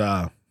 it was.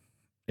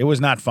 It was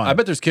not fun. I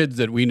bet there's kids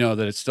that we know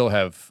that still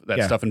have that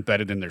Yeah. stuff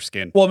embedded in their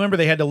skin. Well, remember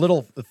they had the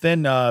little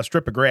thin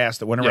strip of grass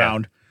that went Yeah.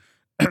 around.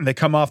 They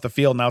come off the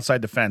field and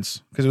outside the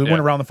fence because we Yeah.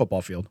 went around the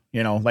football field,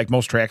 like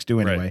most tracks do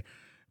anyway. Right.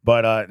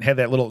 But it had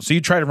that little. So you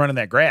try to run in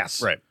that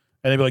grass, Right.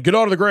 And they'd be like, "Get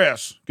out of the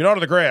grass! Get out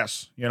of the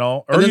grass!"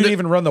 Or And then you'd the-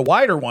 even run the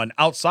wider one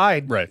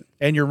outside, Right.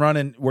 And you're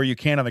running where you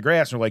can on the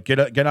grass. And they're like,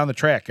 "Get on the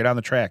track! Get on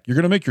the track! You're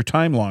gonna make your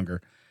time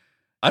longer."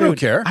 I don't Dude,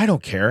 care. I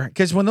don't care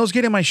because when those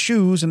get in my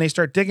shoes and they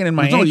start digging in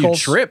my Until you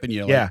ankles, trip and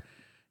you. yeah,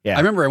 yeah. I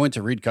remember I went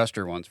to Reed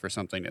Custer once for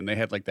something, and they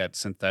had like that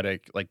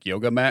synthetic like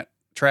yoga mat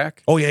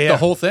track. Oh yeah. The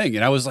whole thing,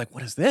 and I was like,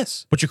 "What is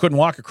this?" But you couldn't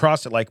walk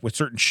across it like with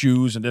certain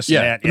shoes and this and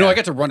that. No, I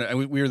got to run it.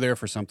 We were there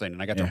for something,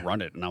 and I got to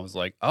run it, and I was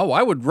like, "Oh,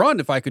 I would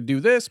run if I could do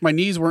this." My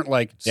knees weren't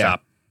like,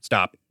 "Stop,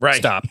 Right.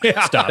 stop,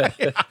 Yeah. stop."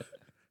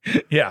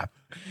 Yeah.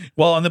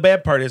 Well, and the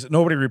bad part is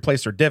nobody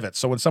replaced their divots.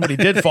 So when somebody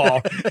did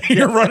fall,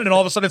 you're running, and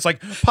all of a sudden it's like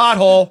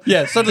pothole.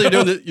 Yeah,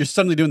 suddenly you're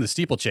suddenly doing the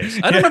steeplechase.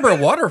 I don't remember a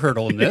water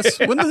hurdle in this.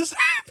 When did this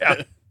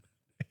happen?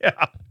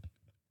 Yeah.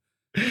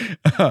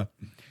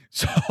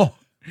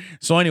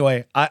 So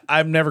anyway,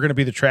 I'm never going to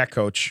be the track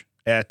coach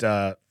at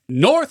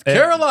North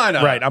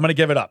Carolina. Right. I'm going to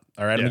give it up.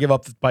 All right. I'm Yeah. going to give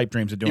up the pipe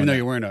dreams of doing Even though that.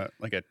 you're wearing a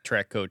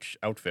track coach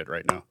outfit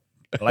right now.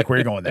 I like where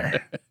you're going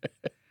there.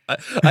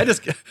 I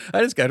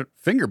just got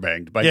finger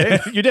banged by Yeah,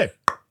 Dave. you did.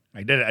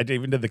 I did it. I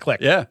even did the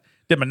click. Yeah.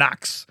 Did my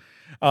knocks.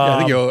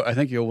 Yeah, I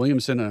think you owe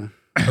Williamson a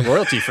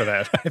royalty for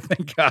that. I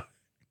think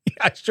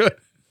I should.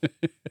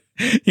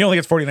 He only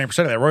gets 49%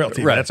 of that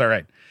royalty. Right. That's all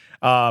right.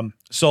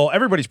 So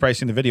everybody's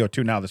pricing the video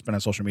too now that's been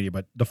on social media,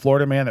 but the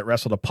Florida man that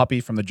wrestled a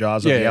puppy from the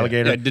jaws of the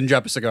alligator. Yeah, didn't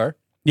drop a cigar.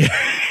 Yeah.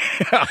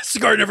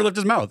 Cigar never left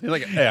his mouth. You're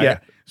like, hey, Yeah.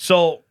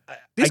 So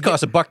these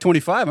cost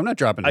 $1.25. I'm not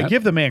dropping that. I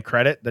give the man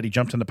credit that he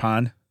jumped in the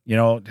pond,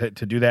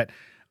 to do that.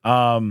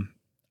 I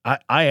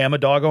am a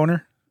dog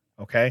owner.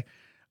 Okay.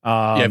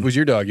 yeah, if it was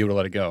your dog, you would have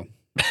let it go.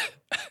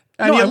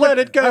 No, And you I let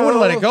it go. I would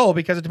have let it go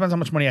because it depends how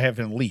much money I have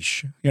in a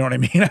leash. You know what I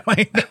mean? I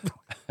might,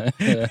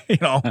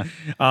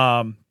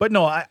 but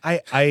no,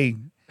 I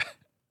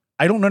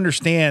don't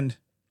understand.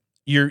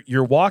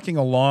 You're walking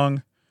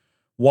along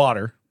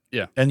water.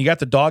 Yeah. And you got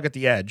the dog at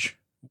the edge.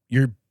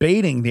 You're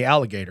baiting the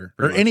alligator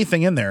or Pretty much.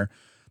 anything in there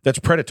that's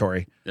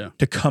predatory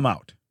to come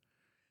out.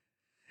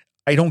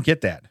 I don't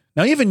get that.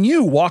 Now, even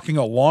you walking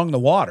along the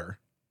water,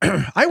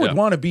 I would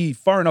want to be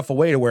far enough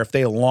away to where if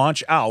they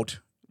launch out,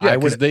 Yeah, I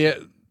would,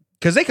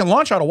 because they can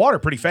launch out of water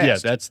pretty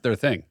fast. yeah, that's their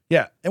thing.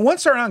 Yeah. And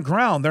once they're on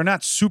ground, they're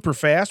not super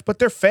fast, but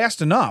they're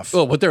fast enough.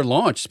 Well, but their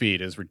launch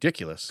speed is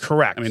ridiculous.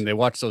 Correct. I mean, they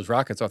watched those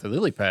rockets off the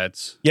lily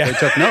pads. Yeah. They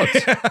took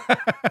notes.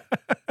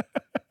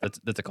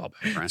 That's a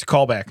callback, Brian. It's a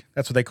callback.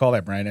 That's what they call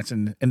that, Brian. It's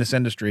in this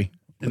industry.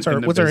 What's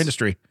In the our biz.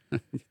 industry?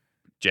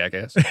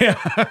 Jackass.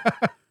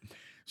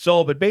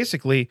 So, but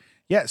basically,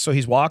 yeah, so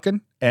he's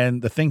walking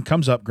and the thing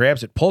comes up,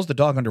 grabs it, pulls the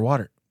dog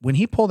underwater. When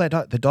he pulled that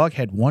dog, the dog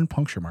had one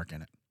puncture mark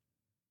in it.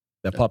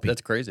 That puppy.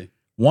 That's crazy.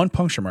 One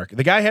puncture mark.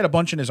 The guy had a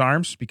bunch in his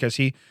arms because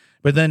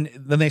but then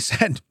they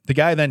said the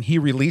guy he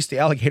released the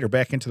alligator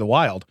back into the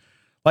wild.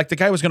 Like the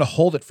guy was going to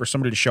hold it for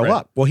somebody to show Right.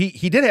 up. Well,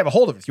 he did have a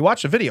hold of it. If you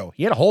watch the video,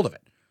 he had a hold of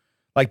it.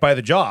 Like by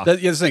the jaw. The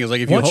thing is,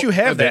 like, if Once you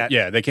have that-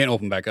 yeah, they can't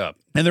open back up.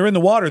 And they're in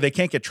the water, they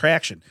can't get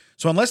traction.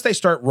 So unless they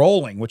start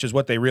rolling, which is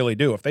what they really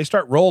do, if they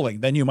start rolling,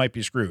 then you might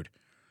be screwed.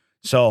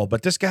 So,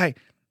 but this guy,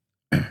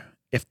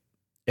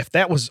 if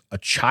that was a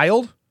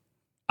child,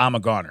 I'm a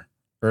goner.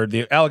 Or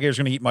the alligator's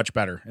going to eat much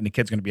better, and the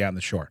kid's going to be on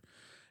the shore.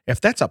 If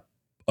that's a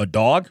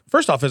dog,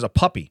 first off, as a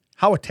puppy,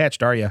 how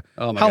attached are you?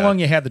 Oh my How God. long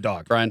you had the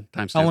dog? Brian,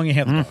 timestamp. How long you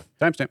had the dog?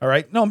 Timestamp. All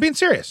right. No, I'm being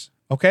serious.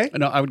 Okay.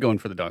 No, I would go in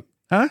for the dog.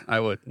 Huh? I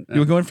would. You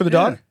would go in for the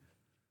dog?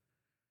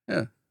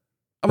 Yeah.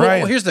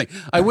 Brian. Well, here's the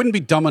thing. I wouldn't be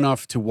dumb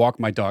enough to walk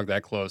my dog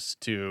that close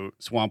to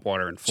swamp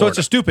water in So Florida. it's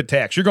a stupid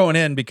tax. You're going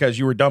in because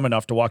you were dumb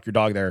enough to walk your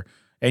dog there,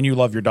 and you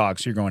love your dog,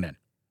 so you're going in.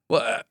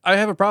 Well, I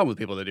have a problem with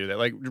people that do that.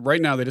 Like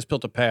right now, they just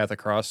built a path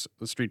across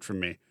the street from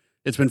me.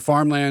 It's been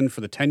farmland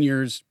for the 10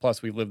 years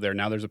plus we've lived there.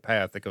 Now there's a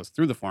path that goes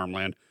through the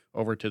farmland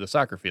over to the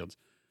soccer fields.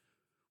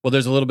 Well,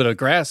 there's a little bit of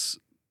grass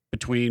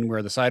between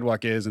where the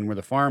sidewalk is and where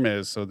the farm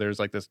is. So there's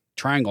like this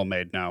triangle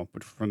made now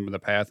from the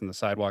path and the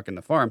sidewalk and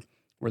the farm,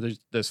 where there's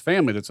this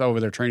family that's over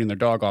there training their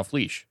dog off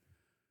leash.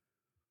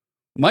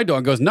 My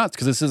dog goes nuts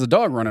because this is a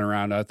dog running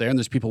around out there and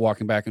there's people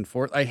walking back and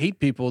forth. I hate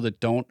people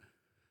that are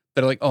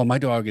like, oh, my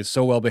dog is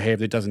so well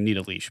behaved, it doesn't need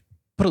a leash.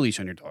 Put a leash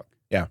on your dog.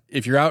 Yeah.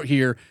 If you're out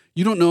here,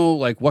 you don't know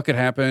like what could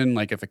happen.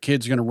 Like if a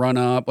kid's going to run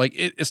up, like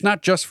it's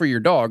not just for your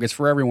dog, it's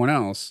for everyone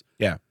else.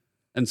 Yeah.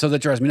 And so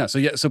that drives me nuts. So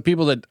yeah, so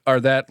people that are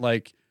that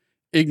like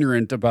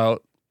ignorant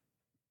about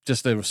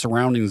just the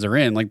surroundings they're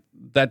in, like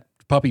that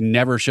puppy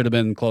never should have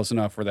been close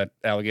enough where that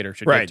alligator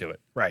should Right. get to it.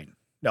 Right.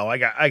 No, I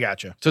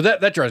got you. So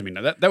that drives me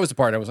nuts. That was the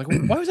part I was like,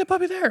 why was that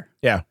puppy there?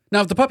 Yeah.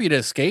 Now if the puppy had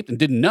escaped and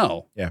didn't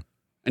know, Yeah.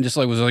 and just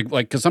like was like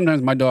because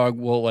sometimes my dog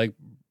will like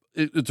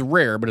it's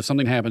rare, but if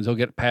something happens, he'll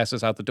get past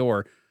us out the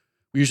door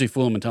We usually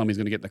fool him and tell him he's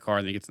going to get in the car,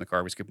 and then he gets in the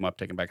car. We scoop him up,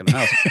 take him back in the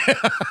house. But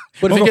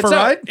if Wanna he go gets for a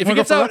out, ride? if he Wanna go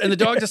gets for a out ride? and the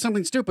dog does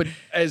something stupid,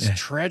 as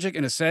tragic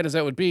and as sad as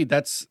that would be,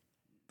 that's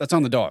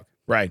on the dog.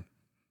 Right.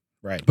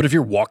 But if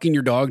you're walking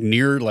your dog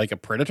near like a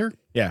predator,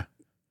 Yeah.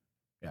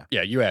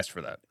 yeah, you asked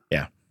for that.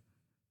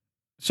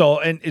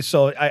 So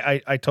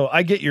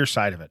I get your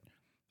side of it.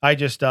 I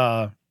just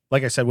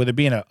like I said, with it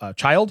being a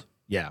child,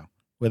 yeah.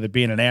 With it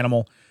being an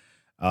animal,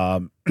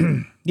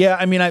 yeah.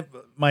 I mean,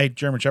 my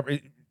German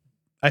Shepherd,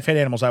 I've had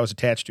animals I was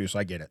attached to, so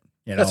I get it.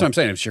 You know? That's what I'm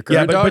saying. If it's your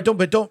Yeah,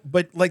 current dog,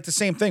 but like the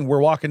same thing.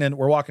 We're walking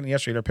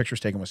yesterday. There are pictures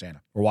taken with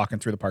Santa. We're walking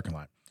through the parking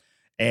lot,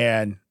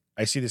 and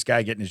I see this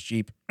guy getting his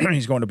Jeep.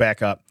 He's going to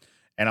back up,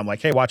 and I'm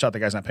like, "Hey, watch out! The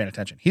guy's not paying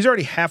attention. He's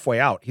already halfway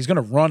out. He's going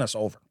to run us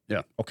over."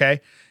 Yeah.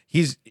 Okay.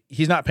 He's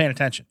not paying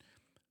attention.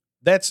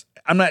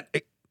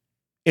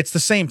 It's the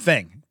same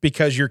thing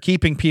because you're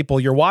keeping people.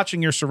 You're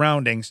watching your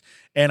surroundings,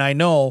 and I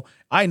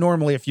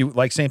normally, if you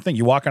like, same thing.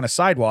 You walk on a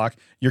sidewalk.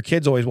 Your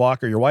kids always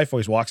walk, or your wife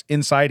always walks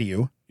inside of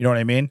you. You know what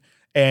I mean?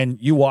 And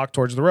you walk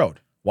towards the road.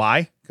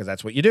 Why? Because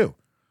that's what you do.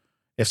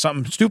 If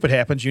something stupid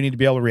happens, you need to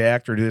be able to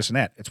react or do this and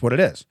that. It's what it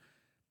is.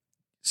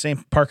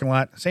 Same parking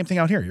lot, same thing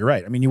out here. You're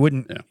right. I mean, you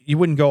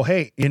wouldn't go,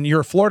 hey, and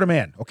you're a Florida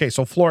man. Okay,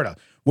 so Florida,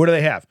 what do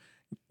they have?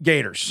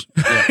 Gators.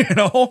 You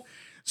know?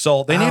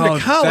 So they named a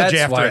college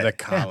after why it. the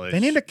college. Yeah,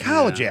 they named a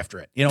college after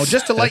it. You know,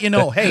 just to let you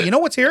know, hey, you know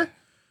what's here?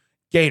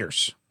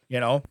 Gators. You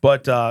know?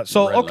 But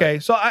so Red okay,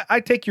 so I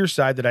take your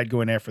side that I'd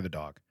go in there for the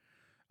dog.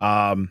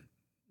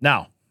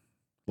 Now,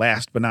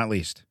 last but not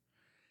least,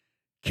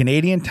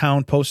 Canadian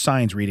town post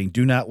signs reading,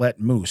 "Do not let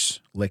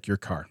moose lick your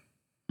car."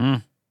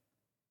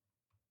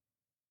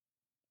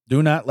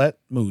 Do not let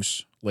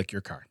moose lick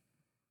your car.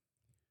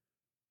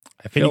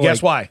 Can you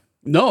guess why?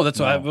 No, that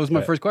No, was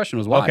my first question.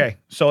 Was why? Okay,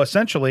 so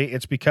essentially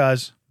it's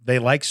because they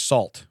like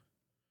salt.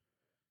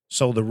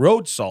 So the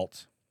road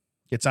salt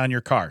gets on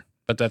your car.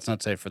 But that's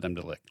not safe for them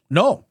to lick.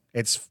 No,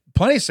 it's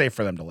plenty safe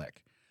for them to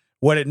lick.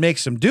 What it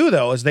makes them do,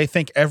 though, is they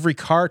think every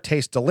car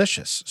tastes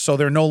delicious. So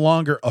they're no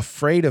longer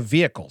afraid of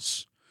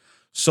vehicles.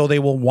 So they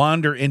will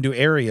wander into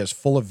areas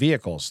full of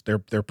vehicles.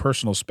 Their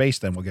personal space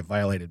then will get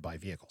violated by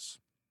vehicles.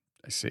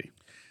 I see.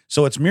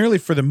 So it's merely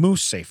for the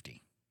moose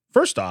safety.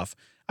 First off,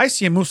 I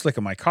see a moose lick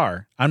in my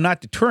car. I'm not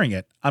deterring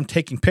it. I'm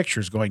taking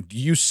pictures going, do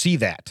you see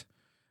that?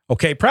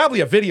 Okay,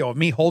 probably a video of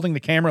me holding the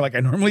camera like I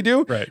normally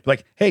do. Right.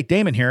 Like, hey,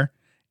 Damon here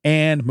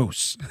and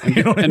moose.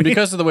 You know what I And mean?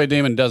 because of the way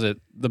Damon does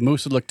it, the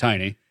moose would look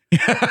tiny.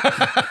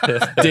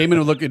 Damon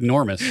would look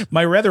enormous.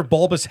 My rather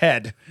bulbous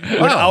head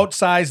would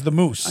outsize the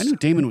moose. I knew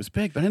Damon was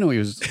big, but I didn't know he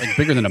was like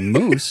bigger than a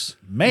moose.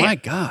 Man. My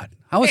God.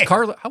 How is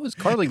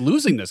Carly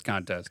losing this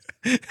contest?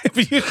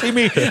 If you see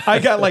me, I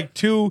got like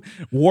 2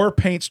 war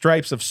paint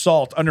stripes of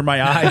salt under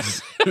my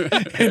eyes.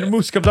 And the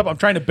moose comes up. I'm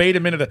trying to bait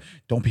him into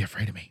don't be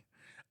afraid of me.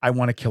 I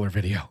want a killer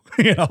video,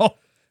 you know?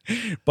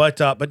 But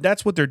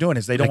that's what they're doing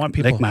is they don't want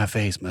people. Lick my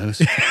face, moose.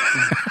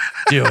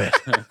 Do it.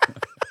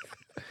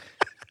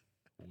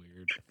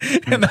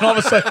 And then all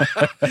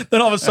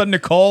of a sudden,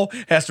 Nicole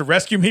has to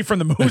rescue me from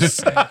the moose.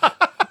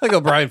 Like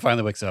O'Brien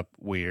finally wakes up.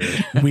 Weird.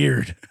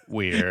 Weird.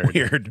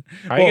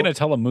 How are you going to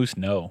tell a moose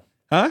no?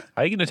 Huh?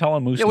 How are you going to tell a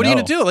moose Yeah, what no? are you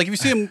going to do? Like if you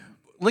see him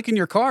licking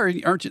your car,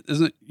 you've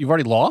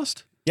already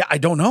lost? Yeah, I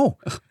don't know.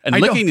 And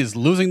licking is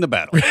losing the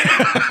battle. Like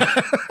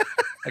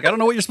I don't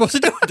know what you're supposed to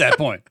do at that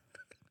point.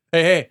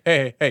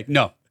 Hey,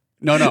 no.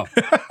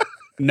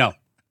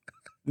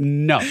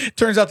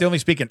 Turns out they only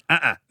speak in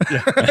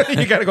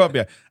You got to go up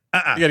here.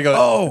 You got to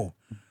go.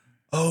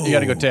 Oh. You got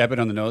to go tap it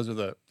on the nose with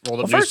a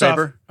rolled up First off,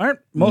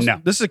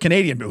 newspaper. this is a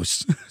Canadian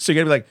moose. So you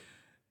got to be like,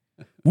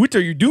 what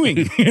are you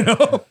doing? You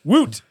know,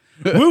 woot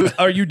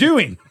are you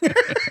doing?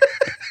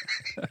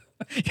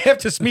 You have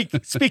to speak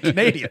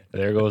Canadian.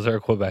 There goes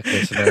our Quebec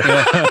listener.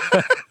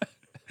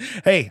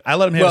 Hey, I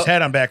let him hit his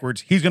hat on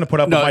backwards. He's going to put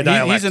up with my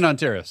dialect. He's in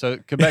Ontario, so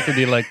Quebec could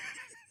be like,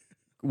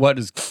 what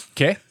is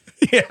K?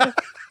 Yeah.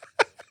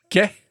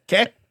 K?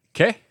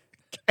 Okay.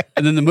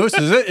 And then the moose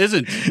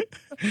isn't.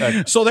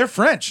 So they're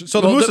French.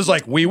 So the moose is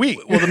like, oui.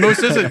 Well, the moose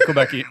isn't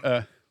Quebec,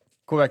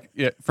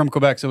 from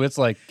Quebec, so it's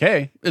like,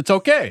 K, it's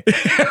okay.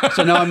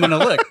 So now I'm going to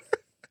lick.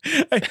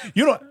 Hey,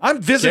 you know,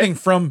 I'm visiting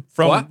from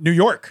Quoi? New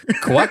York.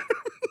 Quoi?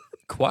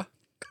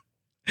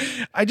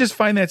 I just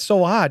find that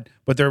so odd,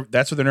 but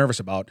that's what they're nervous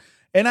about.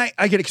 And I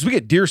get it because we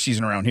get deer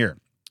season around here.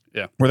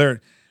 Yeah. When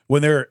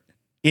they're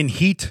in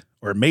heat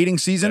or mating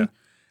season,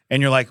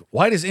 and you're like,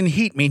 why does in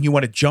heat mean you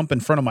want to jump in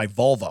front of my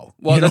Volvo?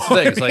 Well, You that's the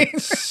know thing. what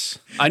It's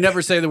like, I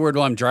never say the word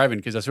while I'm driving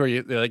because that's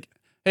where they're like,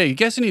 hey, you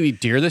guys any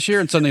deer this year?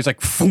 And suddenly it's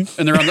like, "Phoom,"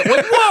 and they're on the,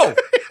 like, whoa!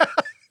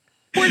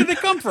 Where did they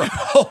come from?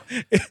 Oh,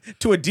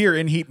 to a deer,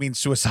 in heat means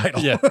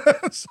suicidal. Yeah.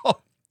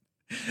 So,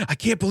 I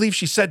can't believe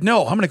she said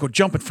no. I'm going to go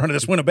jump in front of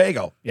this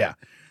Winnebago. Yeah.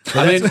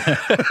 I mean,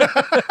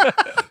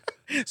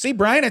 See,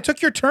 Brian, I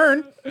took your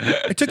turn.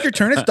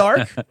 It's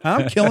dark.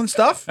 I'm killing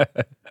stuff.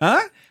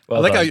 Huh? I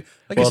like how you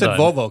said done.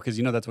 Volvo because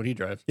you know that's what he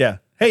drives. Yeah.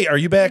 Hey, are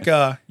you back?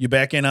 You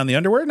back in on the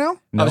underwear now?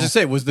 I was just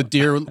saying, was the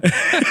deer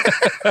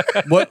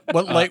what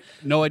light?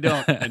 No, I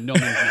don't. And no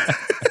means no.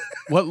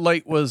 What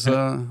light was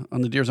on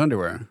the deer's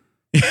underwear?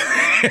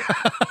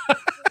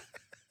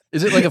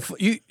 Is it like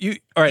you?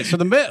 All right. So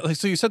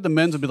so you said the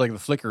men's would be like the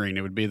flickering.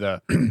 It would be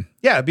the.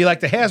 Yeah, it'd be like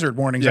the hazard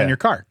warnings Yeah. on your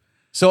car.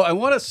 So I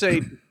want to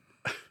say.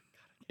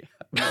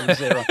 I'm gonna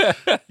say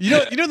it wrong.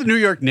 You know the New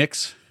York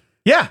Knicks.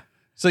 Yeah,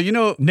 So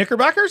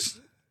Knickerbockers.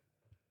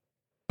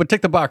 but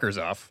take the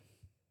bockers off.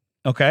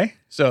 Okay.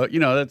 So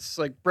that's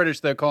like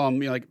British. They call them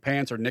like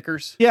pants or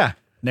knickers. Yeah,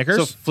 knickers.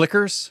 So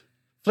flickers,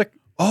 flick.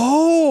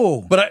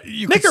 Oh, But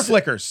you could knicker say-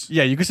 flickers.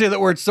 Yeah, you can say that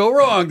word so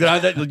wrong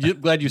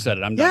glad you said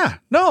it. I'm done. Yeah,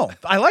 no,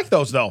 I like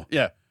those though.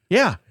 Yeah.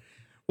 Yeah.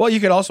 Well, you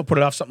could also put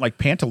it off something like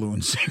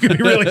pantaloons. You could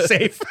be really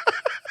safe.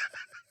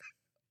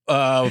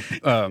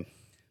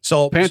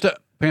 So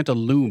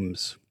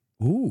Pantalooms,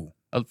 ooh,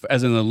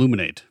 as in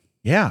illuminate.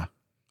 yeah,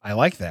 I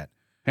like that.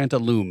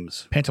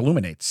 Pantalooms.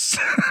 Pantaluminates.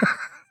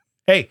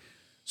 Hey,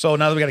 so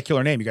now that we got a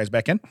killer name, you guys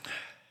back in?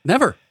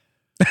 Never.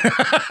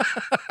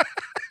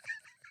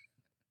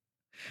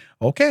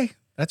 Okay,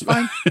 that's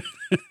fine.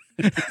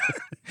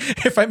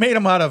 If I made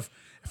them out of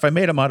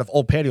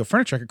old patio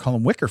furniture, I could call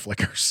them wicker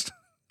flickers.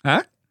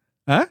 Huh?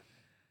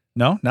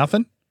 No,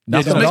 nothing.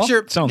 Nothing at all?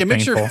 Sounds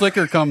make sure painful.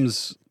 flicker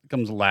comes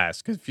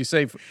last. Because if you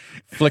say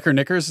flicker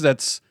knickers,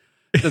 that's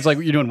like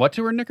you're doing what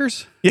to her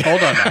knickers? Yeah.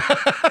 Hold on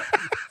now.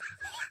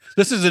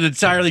 This is an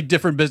entirely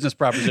different business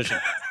proposition.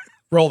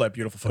 Roll that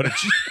beautiful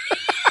footage.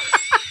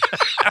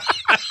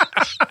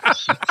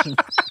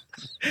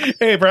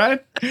 Hey, Brian,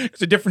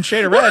 it's a different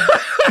shade of red.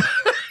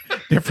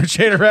 Different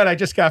shade of red I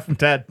just got from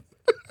Ted.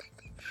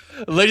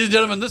 Ladies and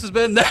gentlemen, this has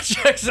been That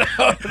Checks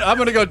Out. I'm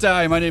going to go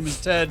tie. My name is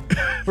Ted.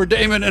 For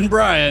Damon and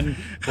Brian,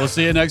 we'll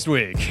see you next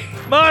week.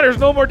 Come on, there's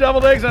no more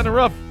deviled eggs on the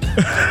roof.